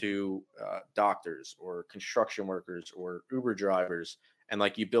to doctors or construction workers or Uber drivers. And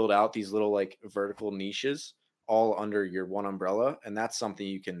like you build out these little like vertical niches all under your one umbrella. And that's something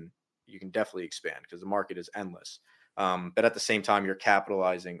you can definitely expand because the market is endless. But at the same time, you're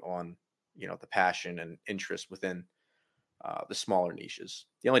capitalizing on, the passion and interest within the smaller niches.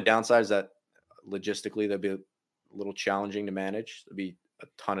 The only downside is that logistically that'd be a little challenging to manage. There'd be a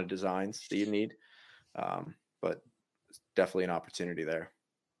ton of designs that you need, but it's definitely an opportunity there.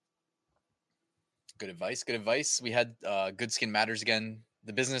 Good advice. Good advice. We had Good Skin Matters again.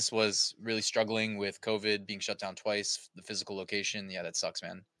 The business was really struggling with COVID being shut down twice. The physical location, yeah, that sucks,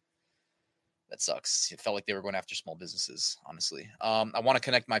 man. That sucks. It felt like they were going after small businesses, honestly. I want to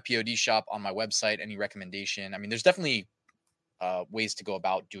connect my POD shop on my website. Any recommendation? I mean, there's definitely ways to go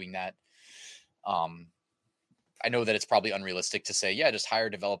about doing that. I know that it's probably unrealistic to say, yeah, just hire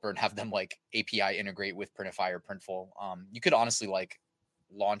a developer and have them like API integrate with Printify or Printful. You could honestly like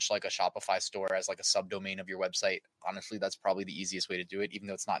launch like a Shopify store as like a subdomain of your website. Honestly, that's probably the easiest way to do it, even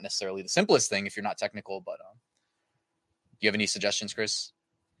though it's not necessarily the simplest thing if you're not technical. But do you have any suggestions, Chris?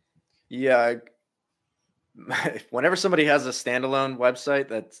 Yeah. Whenever somebody has a standalone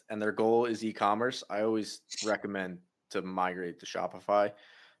website and their goal is e-commerce, I always recommend to migrate to Shopify.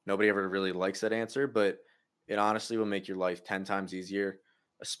 Nobody ever really likes that answer, but it honestly will make your life 10 times easier,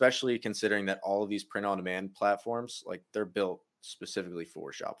 especially considering that all of these print on demand platforms, like they're built specifically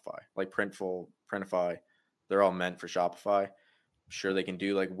for Shopify, like Printful, Printify, they're all meant for Shopify. Sure, they can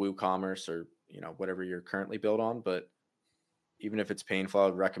do like WooCommerce or, whatever you're currently built on, but even if it's painful, I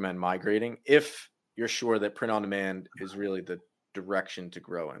would recommend migrating if you're sure that print on demand is really the direction to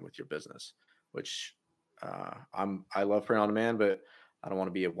grow in with your business, which I love print on demand, but I don't want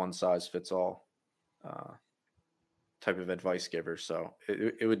to be a one size fits all. uh, type of advice giver. So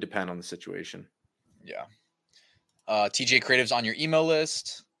it would depend on the situation. Yeah. TJ Creative's on your email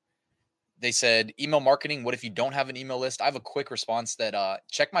list. They said email marketing. What if you don't have an email list? I have a quick response that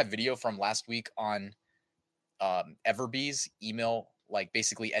check my video from last week on Everbee's email, like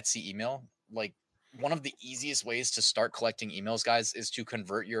basically Etsy email. Like one of the easiest ways to start collecting emails, guys, is to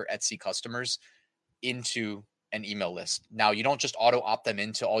convert your Etsy customers into an email list. Now, you don't just auto opt them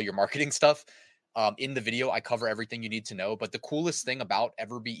into all your marketing stuff. In the video, I cover everything you need to know. But the coolest thing about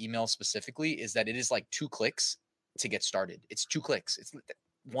Everbee email specifically is that it is like 2 clicks to get started. It's 2 clicks. It's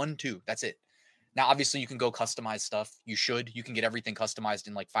 1, 2. That's it. Now, obviously, you can go customize stuff. You should. You can get everything customized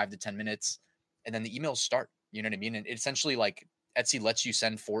in like 5 to 10 minutes, and then the emails start. You know what I mean? And it essentially, like, Etsy lets you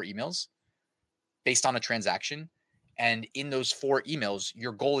send 4 emails based on a transaction. And in those 4 emails,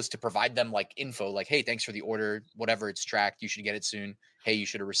 your goal is to provide them like info, like, hey, thanks for the order, whatever, it's tracked, you should get it soon. Hey, you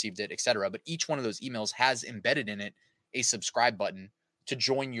should have received it, etc. But each one of those emails has embedded in it a subscribe button to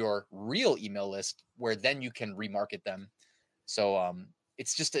join your real email list, where then you can remarket them. So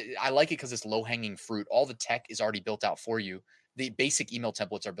it's just, I like it because it's low hanging fruit. All the tech is already built out for you. The basic email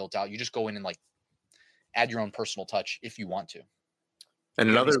templates are built out. You just go in and like add your own personal touch if you want to. And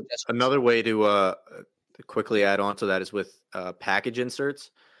You have any another way to quickly add on to that is with package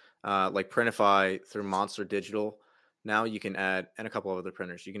inserts, like Printify through Monster Digital. Now you can add, and a couple of other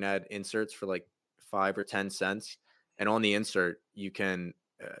printers, you can add inserts for like 5 or 10 cents. And on the insert, you can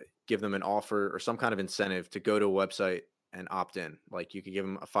give them an offer or some kind of incentive to go to a website and opt in. Like you could give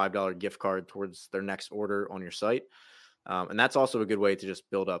them a $5 gift card towards their next order on your site. And that's also a good way to just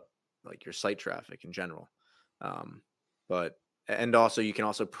build up like your site traffic in general. And also you can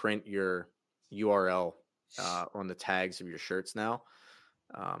also print your URL on the tags of your shirts now.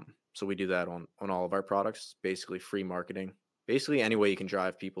 So we do that on all of our products, basically free marketing, basically any way you can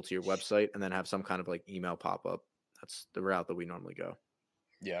drive people to your website and then have some kind of like email pop-up. That's the route that we normally go.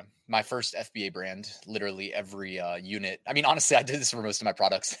 Yeah. My first FBA brand, literally every unit. I mean, honestly, I did this for most of my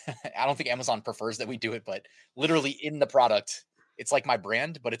products. I don't think Amazon prefers that we do it, but literally in the product, it's like my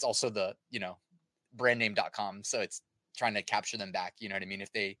brand, but it's also the, brandname.com. So it's trying to capture them back. You know what I mean?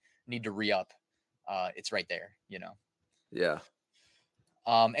 If they need to re-up, it's right there, Yeah.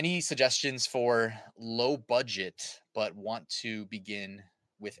 Any suggestions for low budget, but want to begin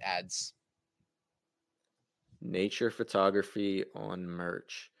with ads? Nature photography on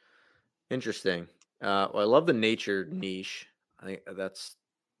merch. Interesting. Well, I love the nature niche. I think that's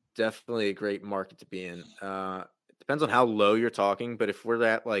definitely a great market to be in. It depends on how low you're talking, but if we're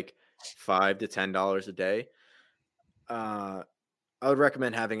at like $5 to $10 a day, I would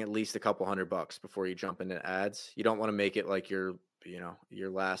recommend having at least a couple $100 before you jump into ads. You don't want to make it like your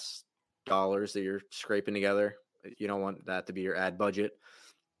last dollars that you're scraping together. You don't want that to be your ad budget.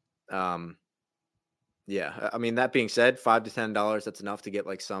 Yeah, I mean, that being said, $5 to $10, that's enough to get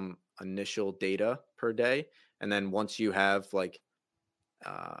like some initial data per day. And then once you have like,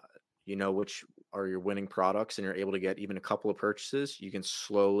 which are your winning products and you're able to get even a couple of purchases, you can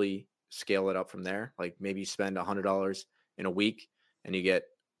slowly scale it up from there. Like maybe you spend $100 in a week and you get,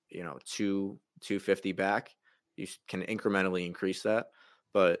 $250 back. You can incrementally increase that.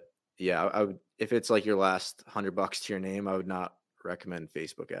 But yeah, I would, if it's like your last $100 to your name, I would not recommend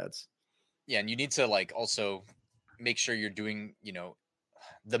Facebook ads. Yeah, and you need to like also make sure you're doing,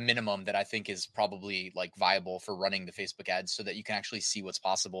 the minimum that I think is probably like viable for running the Facebook ads so that you can actually see what's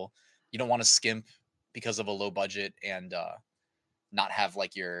possible. You don't want to skimp because of a low budget and not have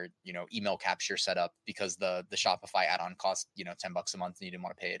like your, email capture set up because the Shopify add-on cost, $10 a month and you didn't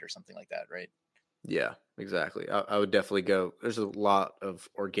want to pay it or something like that, right? Yeah, exactly. I would definitely go. There's a lot of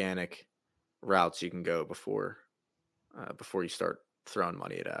organic routes you can go before you start throwing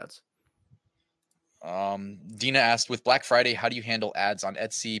money at ads. Dina asked, with Black Friday, how do you handle ads on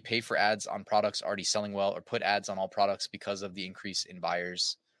Etsy, pay for ads on products already selling well, or put ads on all products because of the increase in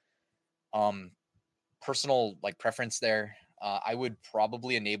buyers? Personal like preference there. I would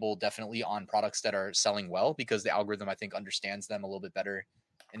probably enable definitely on products that are selling well because the algorithm, I think, understands them a little bit better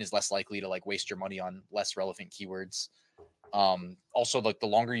and is less likely to like waste your money on less relevant keywords. Also, like the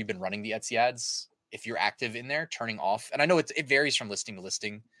longer you've been running the Etsy ads, if you're active in there, turning off, and I know it varies from listing to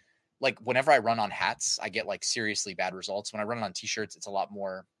listing. Like whenever I run on hats, I get like seriously bad results. When I run on t-shirts, it's a lot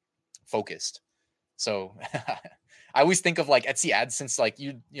more focused. So I always think of like Etsy ads since like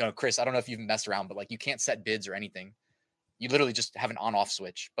Chris, I don't know if you've messed around, but like you can't set bids or anything. You literally just have an on-off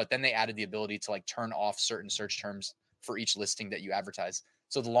switch. But then they added the ability to like turn off certain search terms for each listing that you advertise.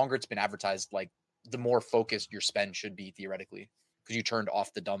 So the longer it's been advertised, like the more focused your spend should be theoretically because you turned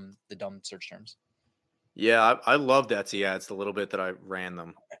off the dumb search terms. Yeah, I loved Etsy ads the little bit that I ran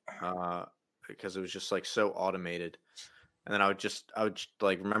them. because it was just like so automated. And then I would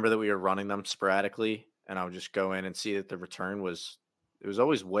like remember that we were running them sporadically, and I would just go in and see that the return was it was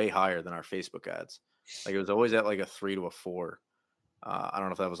always way higher than our Facebook ads. Like it was always at like a 3 to a 4. I don't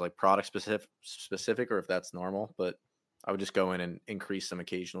know if that was like product specific or if that's normal, but I would just go in and increase them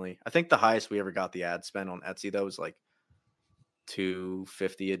occasionally. I think the highest we ever got the ad spend on Etsy though was like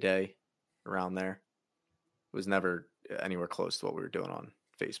 250 a day, around there. It was never anywhere close to what we were doing on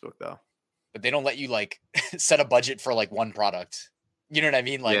Facebook though. But they don't let you like set a budget for like one product. You know what I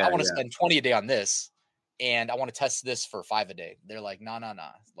mean? Like I Yeah, want to yeah. spend 20 a day on this and I want to test this for 5 a day. They're like, nah.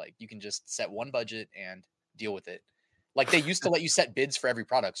 Like you can just set one budget and deal with it. Like they used to let you set bids for every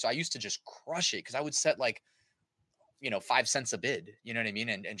product. So I used to just crush it because I would set like, 5 cents a bid, you know what I mean?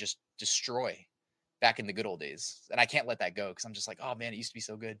 And just destroy back in the good old days. And I can't let that go because I'm just like, oh man, it used to be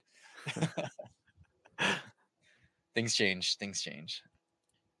so good. Things change.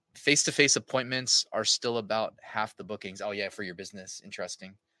 Face-to-face appointments are still about half the bookings. Oh yeah, for your business.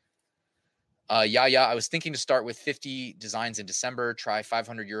 Interesting. Yeah. I was thinking to start with 50 designs in December, try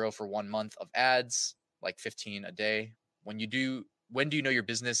 €500 for 1 month of ads, like 15 a day. When do you know your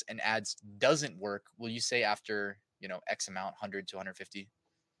business and ads doesn't work? Will you say after, X amount, 100 to 150,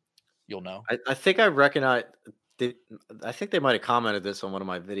 you'll know? I think I recognize. Did, I think they might have commented this on one of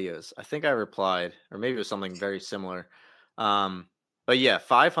my videos. I think I replied, or maybe it was something very similar. But yeah,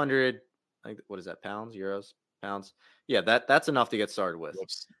 500. Like, what is that? Pounds, euros, pounds? Yeah, that's enough to get started with.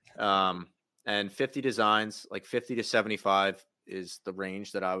 Whoops. And 50 designs, like 50 to 75, is the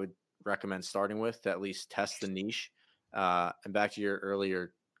range that I would recommend starting with to at least test the niche. And back to your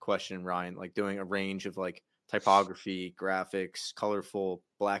earlier question, Ryan, like doing a range of like typography, graphics, colorful,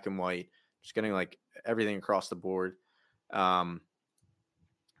 black and white, just getting like everything across the board. And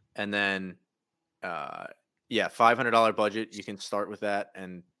then, yeah, $500 budget. You can start with that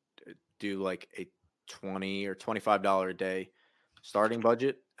and do like a $20 or $25 a day starting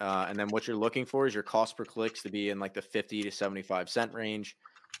budget. And then what you're looking for is your cost per clicks to be in like the 50 to 75 cent range,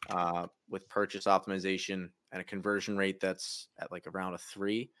 with purchase optimization and a conversion rate that's at like around a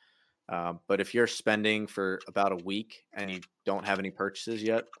 3. But if you're spending for about a week and you don't have any purchases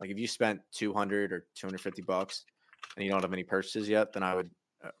yet, like if you spent 200 or 250 bucks and you don't have any purchases yet, then I would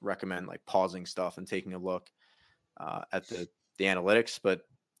recommend like pausing stuff and taking a look at the analytics. But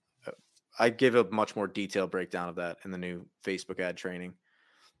I'd give a much more detailed breakdown of that in the new Facebook ad training.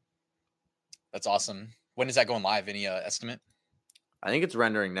 That's awesome. When is that going live? Any estimate? I think it's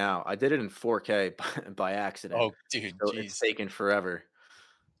rendering now. I did it in 4K by accident. Oh, dude, So geez. it's taken forever.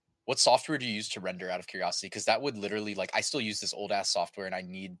 What software do you use to render, out of curiosity? Because that would literally, like, I still use this old ass software and I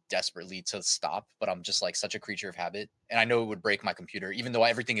need desperately to stop, but I'm just like such a creature of habit. And I know it would break my computer, even though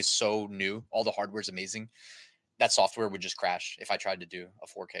everything is so new, all the hardware is amazing. That software would just crash if I tried to do a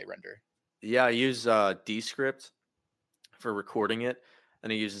 4K render. Yeah, I use Descript for recording it,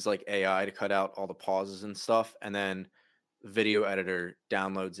 and it uses like AI to cut out all the pauses and stuff. And then the video editor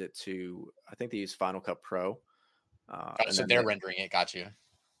downloads it to, I think they use Final Cut Pro. And So then they're rendering it. Got you.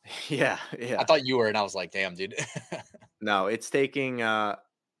 yeah. I thought you were, and I was like, damn, dude. No, it's taking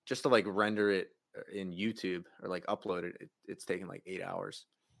just to like render it in YouTube or like upload it. It's taking like 8 hours.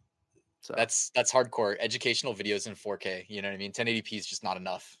 So That's hardcore. Educational videos in 4K. You know what I mean? 1080p is just not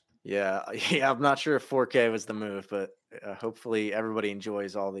enough. yeah, I'm not sure if 4K was the move, but hopefully everybody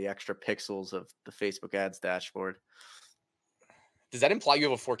enjoys all the extra pixels of the Facebook ads dashboard. Does that imply you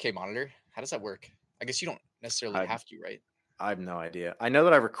have a 4K monitor? How does that work? I guess you don't necessarily I have to, right? I have no idea. I know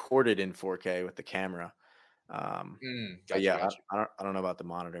that I recorded in 4K with the camera. But yeah, Got you. I don't know about the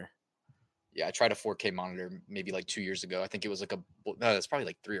monitor. Yeah, I tried a 4K monitor maybe like 2 years ago. I think it was like no, it's probably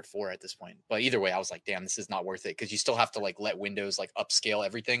like 3 or 4 at this point. But either way, I was like, damn, this is not worth it because you still have to like let Windows like upscale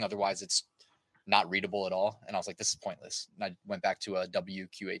everything. Otherwise, it's not readable at all. And I was like, this is pointless. And I went back to a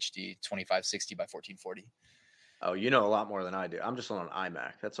WQHD 2560 by 1440. Oh, you know a lot more than I do. I'm just on an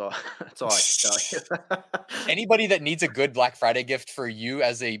iMac. That's all. That's all I can tell you. Anybody that needs a good Black Friday gift for you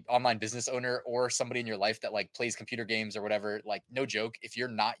as a online business owner or somebody in your life that like plays computer games or whatever, like no joke, if you're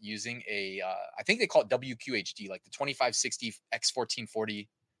not using a, I think they call it WQHD, like the 2560 x 1440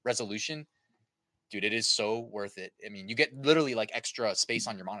 resolution, dude, it is so worth it. I mean, you get literally like extra space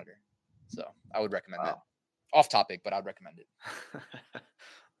on your monitor. So I would recommend that. Off topic, but I'd recommend it.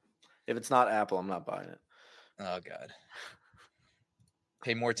 If it's not Apple, I'm not buying it. Oh God.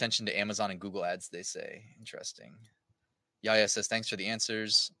 Pay more attention to Amazon and Google ads, they say. Interesting. Yaya says, thanks for the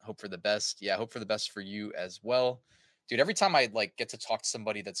answers. Hope for the best. Yeah, hope for the best for you as well. Dude, every time I like get to talk to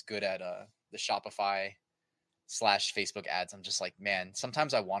somebody that's good at the Shopify / Facebook ads, I'm just like, man,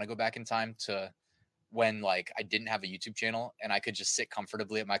 sometimes I want to go back in time to when like I didn't have a YouTube channel and I could just sit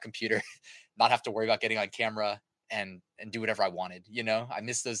comfortably at my computer, not have to worry about getting on camera and do whatever I wanted. I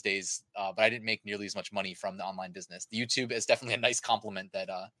miss those days, but I didn't make nearly as much money from the online business. The YouTube is definitely a nice compliment that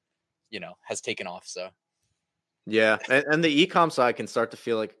has taken off. So Yeah, and the e-com side can start to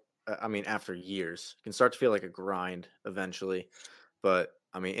feel like, I mean, after years, can start to feel like a grind eventually. But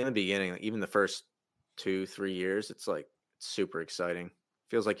I mean, in the beginning, like, even the first 2-3 years, it's like super exciting.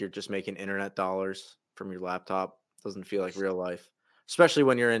 Feels like you're just making internet dollars from your laptop. Doesn't feel like real life, especially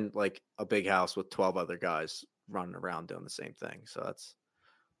when you're in like a big house with 12 other guys running around doing the same thing. So that's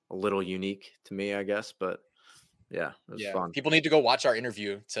a little unique to me, I guess. But yeah, it was yeah, fun. people need to go watch our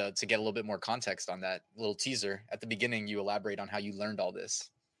interview to get a little bit more context on that little teaser at the beginning. You elaborate on how you learned all this.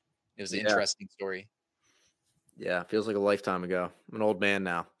 It was an Yeah, interesting story. yeah, feels like a lifetime ago. I'm an old man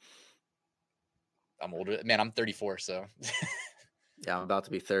now. I'm older, man. I'm 34, so Yeah, I'm about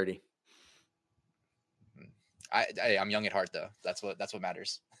to be 30. I'm young at heart though. That's what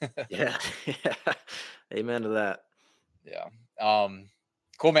matters. Yeah, yeah. Amen to that. Yeah.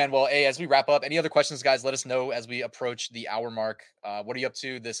 Cool, man. Well, hey, as we wrap up, any other questions, guys? Let us know as we approach the hour mark. What are you up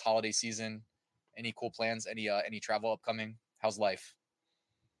to this holiday season? Any cool plans? Any travel upcoming? How's life?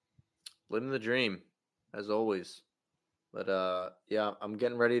 Living the dream, as always. But yeah, I'm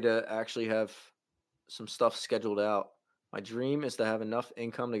getting ready to actually have some stuff scheduled out. My dream is to have enough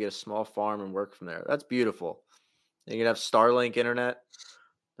income to get a small farm and work from there. That's beautiful. You can have Starlink internet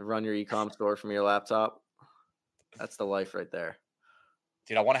to run your e-com store from your laptop. That's the life right there.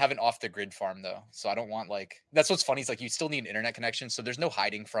 Dude, I want to have an off the grid farm though. So I don't want that's what's funny is like you still need an internet connection. So there's no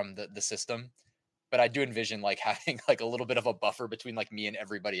hiding from the system. But I do envision like having like a little bit of a buffer between like me and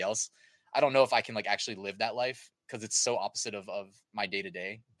everybody else. I don't know if I can like actually live that life because it's so opposite of my day to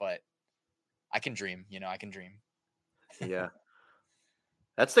day, but I can dream, I can dream. Yeah.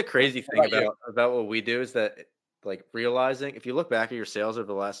 That's the What crazy thing about you? about what we do is that, like, realizing if you look back at your sales over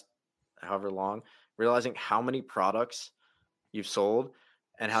the last however long, realizing how many products you've sold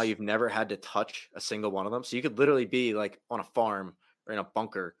and how you've never had to touch a single one of them. So you could literally be like on a farm or in a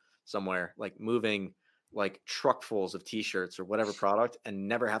bunker somewhere, like moving like truckfuls of t-shirts or whatever product and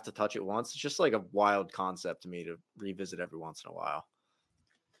never have to touch it once. It's just like a wild concept to me to revisit every once in a while.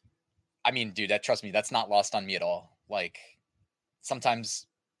 I mean, dude, trust me, that's not lost on me at all. Like sometimes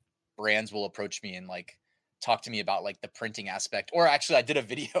brands will approach me and like talk to me about like the printing aspect. Or actually, I did a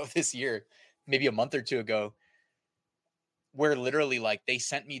video this year, maybe a month or two ago, where literally like they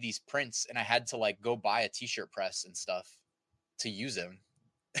sent me these prints and I had to like go buy a t-shirt press and stuff to use them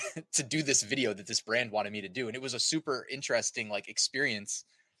to do this video that this brand wanted me to do. And it was a super interesting like experience.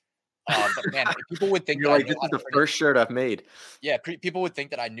 But man, people would think You're that I like, know this how is to the print it. first shirt I've made. Yeah, people would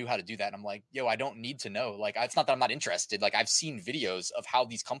think that I knew how to do that. And I'm like, yo, I don't need to know. Like, it's not that I'm not interested. Like, I've seen videos of how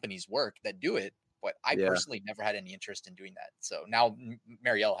these companies work that do it, but I Yeah. personally never had any interest in doing that. So now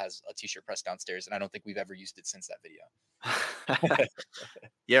Marielle has a t-shirt press downstairs, and I don't think we've ever used it since that video.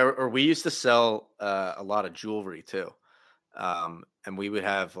 Yeah, or we used to sell a lot of jewelry too. And we would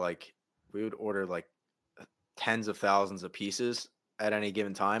have like, we would order like tens of thousands of pieces at any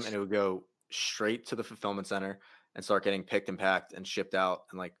given time, and it would go straight to the fulfillment center and start getting picked and packed and shipped out.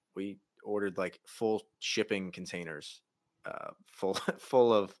 And like we ordered like full shipping containers, full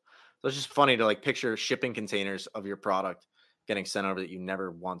full of. So it's just funny to like picture shipping containers of your product getting sent over that you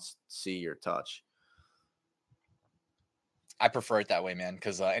never once see or touch. I prefer it that way, man,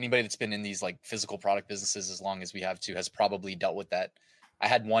 because anybody that's been in these like physical product businesses as long as we have to has probably dealt with that. I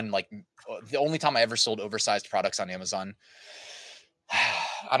had one like the only time I ever sold oversized products on Amazon.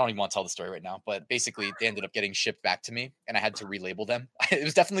 I don't even want to tell the story right now, but basically they ended up getting shipped back to me and I had to relabel them. It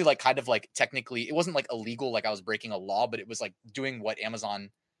was definitely like kind of like technically, it wasn't like illegal, like I was breaking a law, but it was like doing what Amazon,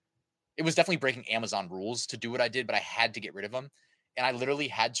 it was definitely breaking Amazon rules to do what I did, but I had to get rid of them. And I literally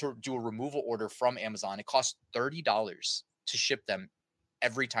had to do a removal order from Amazon. It cost $30 to ship them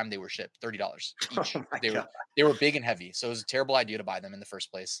every time they were shipped, $30 each. Oh my They were god! they were big and heavy. So it was a terrible idea to buy them in the first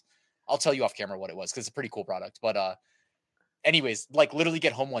place. I'll tell you off camera what it was because it's a pretty cool product. But anyways, like literally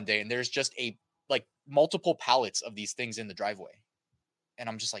get home one day and there's just like multiple pallets of these things in the driveway. And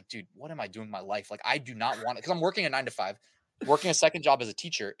I'm just like, dude, what am I doing with my life? Like, I do not want it because I'm working a 9 to 5, working a second job as a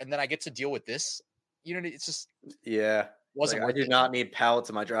teacher, and then I get to deal with this. It's just Yeah, wasn't like I worth do it, man. not need pallets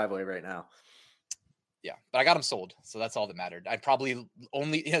in my driveway right now. Yeah, but I got them sold, so that's all that mattered. I'd probably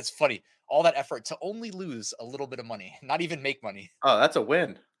only yeah, it's funny, all that effort to only lose a little bit of money, not even make money, Oh, that's a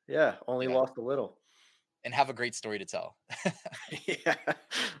win. Yeah, only yeah, lost a little. and have a great story to tell. Yeah.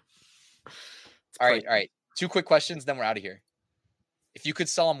 It's All priceless. right. 2 quick questions, then we're out of here. If you could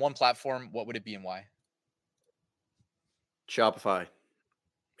sell on one platform, what would it be and why? Shopify.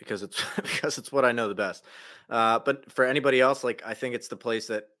 because it's because it's what I know the best. But for anybody else, like I think it's the place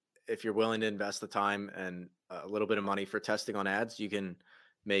that if you're willing to invest the time and a little bit of money for testing on ads, you can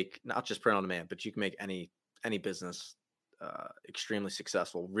make not just print on demand, but you can make any business extremely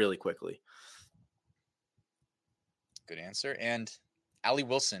successful really quickly. Good answer. And Ali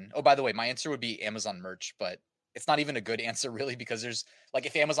Wilson. Oh, by the way, my answer would be Amazon merch, but it's not even a good answer really because there's like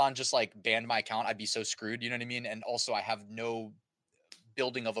if Amazon just like banned my account, I'd be so screwed. You know what I mean? And also I have no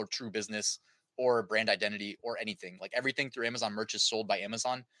building of a true business or brand identity or anything. Like everything through Amazon merch is sold by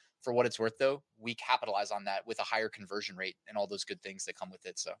Amazon. For what it's worth, though, we capitalize on that with a higher conversion rate and all those good things that come with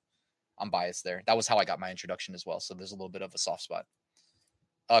it. So I'm biased there. That was how I got my introduction as well. So there's a little bit of a soft spot.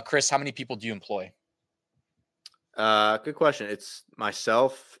 Chris, how many people do you employ? Good question. It's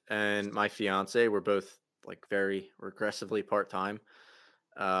myself and my fiance. We're both like very regressively part-time.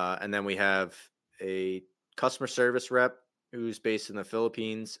 And then we have a customer service rep who's based in the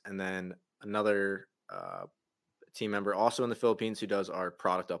Philippines, and then another team member also in the Philippines who does our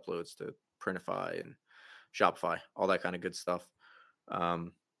product uploads to Printify and Shopify, all that kind of good stuff.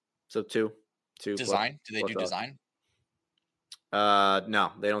 So two Design? plus, Do they do design?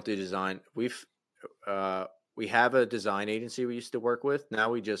 No, they don't do design. We have a design agency we used to work with. Now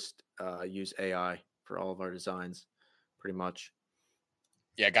we just use AI for all of our designs, pretty much.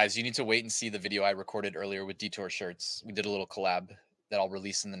 Yeah, guys, you need to wait and see the video I recorded earlier with Detour Shirts. We did a little collab that I'll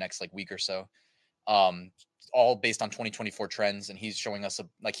release in the next like week or so. All based on 2024 trends, and he's showing us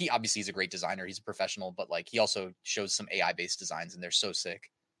he obviously he's a great designer, he's a professional, but like he also shows some AI based designs and they're so sick.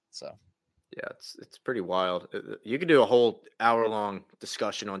 So yeah, it's pretty wild. You could do a whole hour long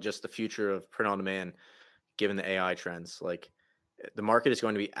discussion on just the future of print on demand given the AI trends. Like the market is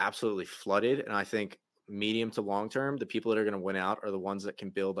going to be absolutely flooded, and I think medium to long term, the people that are going to win out are the ones that can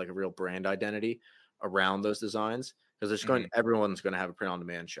build like a real brand identity around those designs, because everyone's going to have a print on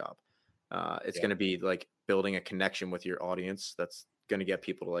demand shop. It's going to be like building a connection with your audience that's going to get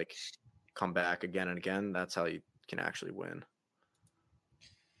people to like come back again and again. That's how you can actually win.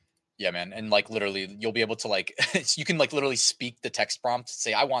 yeah, man. And like literally you'll be able to like you can like literally speak the text prompt,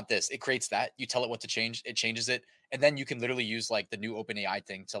 say I want this, it creates that, you tell it what to change, it changes it, and then you can literally use like the new OpenAI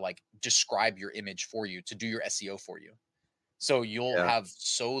thing to like describe your image for you, to do your SEO for you. So you'll have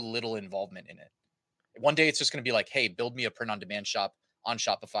so little involvement in it. One day it's just going to be like, hey, build me a print on demand shop on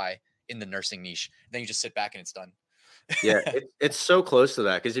Shopify in the nursing niche. Then you just sit back and it's done. Yeah, it's so close to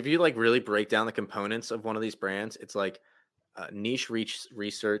that, because if you like really break down the components of one of these brands, it's like niche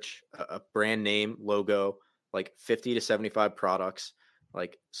research, a brand name, logo, like 50 to 75 products,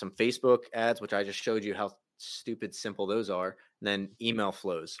 like some Facebook ads, which I just showed you how stupid simple those are, and then email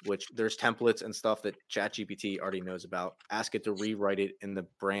flows, which there's templates and stuff that ChatGPT already knows about. Ask it to rewrite it in the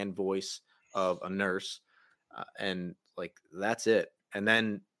brand voice of a nurse, and like that's it. And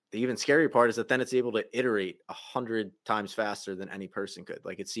then the even scarier part is that then it's able to iterate 100 times faster than any person could.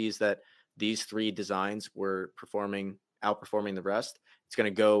 Like it sees that these three designs were outperforming the rest. It's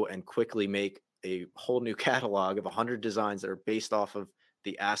going to go and quickly make a whole new catalog of 100 designs that are based off of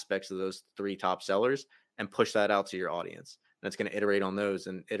the aspects of those three top sellers and push that out to your audience. And it's going to iterate on those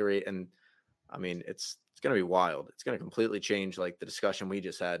and iterate. And I mean, it's going to be wild. It's going to completely change like the discussion we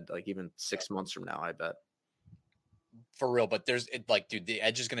just had, like even 6 months from now, I bet. For real, but dude, the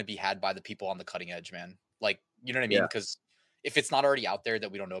edge is going to be had by the people on the cutting edge, man. Like, you know what I mean? Because if it's not already out there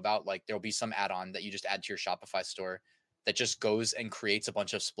that we don't know about, like there'll be some add-on that you just add to your Shopify store that just goes and creates a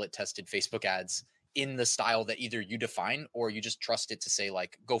bunch of split tested Facebook ads in the style that either you define or you just trust it to say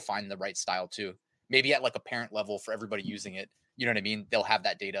like, go find the right style too. Maybe at like a parent level for everybody using it, you know what I mean? They'll have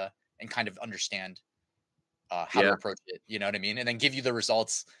that data and kind of understand how to approach it, you know what I mean? And then give you the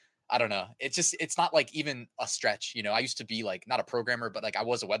results. I don't know. It's not like even a stretch. You know, I used to be like, not a programmer, but like I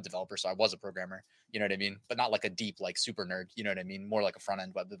was a web developer. So I was a programmer, you know what I mean? But not like a deep, like super nerd, you know what I mean? More like a front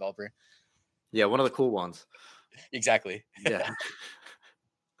end web developer. Yeah. One of the cool ones. Exactly. Yeah.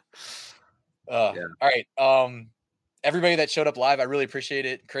 All right. Everybody that showed up live, I really appreciate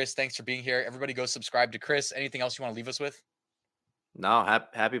it. Chris, thanks for being here. Everybody go subscribe to Chris. Anything else you want to leave us with? No,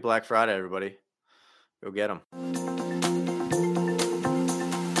 happy Black Friday, everybody. Go get them.